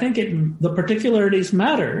that I think the particularities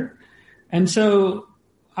matter. And so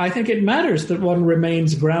I think it matters that one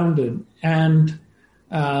remains grounded and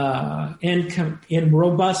in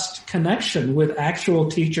robust connection with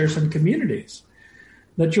actual teachers and communities,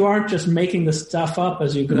 that you aren't just making the stuff up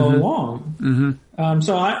as you go along. Mm-hmm.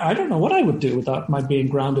 So I don't know what I would do without my being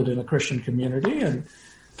grounded in a Christian community and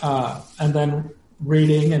then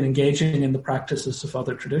reading and engaging in the practices of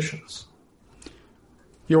other traditions.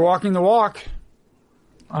 You're walking the walk.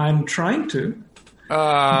 I'm trying to.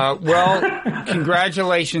 Well,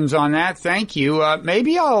 congratulations on that. Thank you.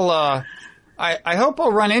 Maybe I hope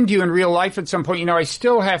I'll run into you in real life at some point. I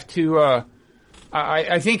still have to,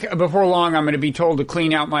 I think before long I'm going to be told to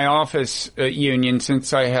clean out my office, Union,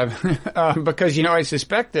 since I have, because, I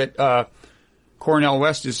suspect that, Cornell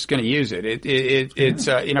West is going to use it. It's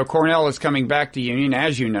Cornell is coming back to Union,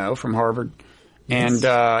 as you know, from Harvard. And,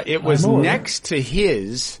 it was next to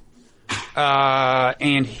his,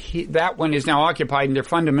 and that one is now occupied, and they're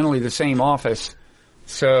fundamentally the same office.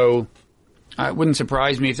 So it wouldn't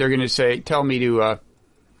surprise me if they're going to tell me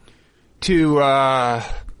to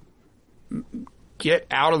get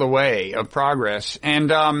out of the way of progress.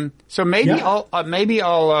 And so maybe I'll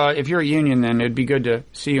if you're at Union, then it'd be good to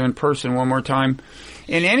see you in person one more time.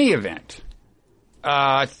 In any event,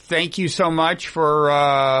 thank you so much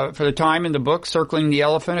for the time in the book, Circling the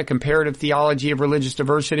Elephant, A Comparative Theology of Religious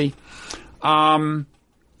Diversity. And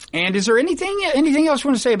is there anything else you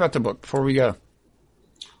want to say about the book before we go?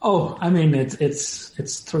 Oh, I mean,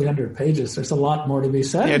 it's 300 pages. There's a lot more to be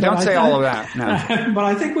said. Yeah, don't say all of that. No. But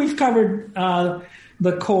I think we've covered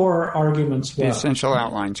the core arguments well. The essential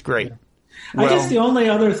outlines. Great. I guess the only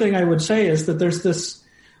other thing I would say is that there's this,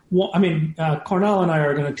 Cornell and I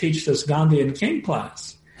are going to teach this Gandhi and King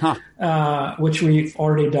class, which we've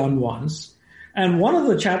already done once. And one of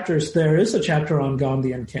the chapters, there is a chapter on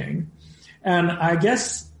Gandhi and King. And I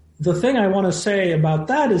guess the thing I want to say about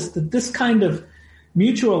that is that this kind of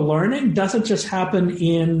mutual learning doesn't just happen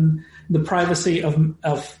in the privacy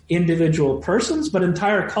of individual persons, but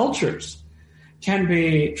entire cultures can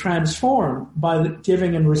be transformed by the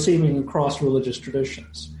giving and receiving across religious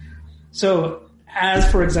traditions. So, as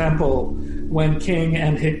for example, when King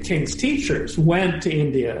and King's teachers went to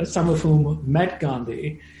India, some of whom met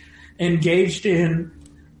Gandhi, engaged in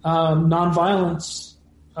nonviolence,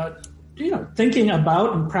 thinking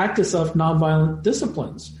about and practice of nonviolent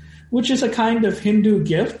disciplines, which is a kind of Hindu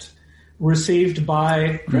gift received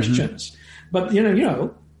by Christians. But,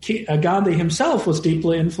 Gandhi himself was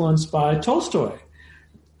deeply influenced by Tolstoy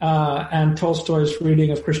and Tolstoy's reading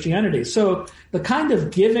of Christianity. So the kind of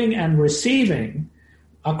giving and receiving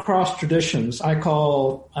across traditions I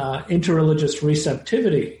call interreligious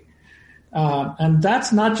receptivity. And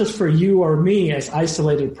that's not just for you or me as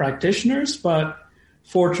isolated practitioners, but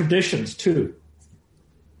for traditions too.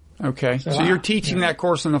 Okay. So you're teaching that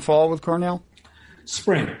course in the fall with Cornell?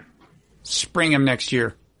 Spring of next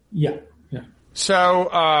year. Yeah. So,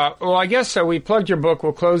 I guess so. We plugged your book.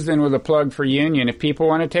 We'll close then with a plug for Union. If people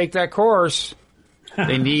want to take that course,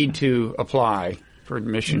 they need to apply for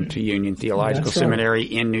admission to Union Theological Seminary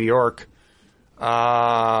in New York.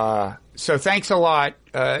 So thanks a lot,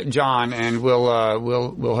 John, and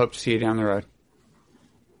we'll hope to see you down the road.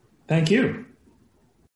 Thank you.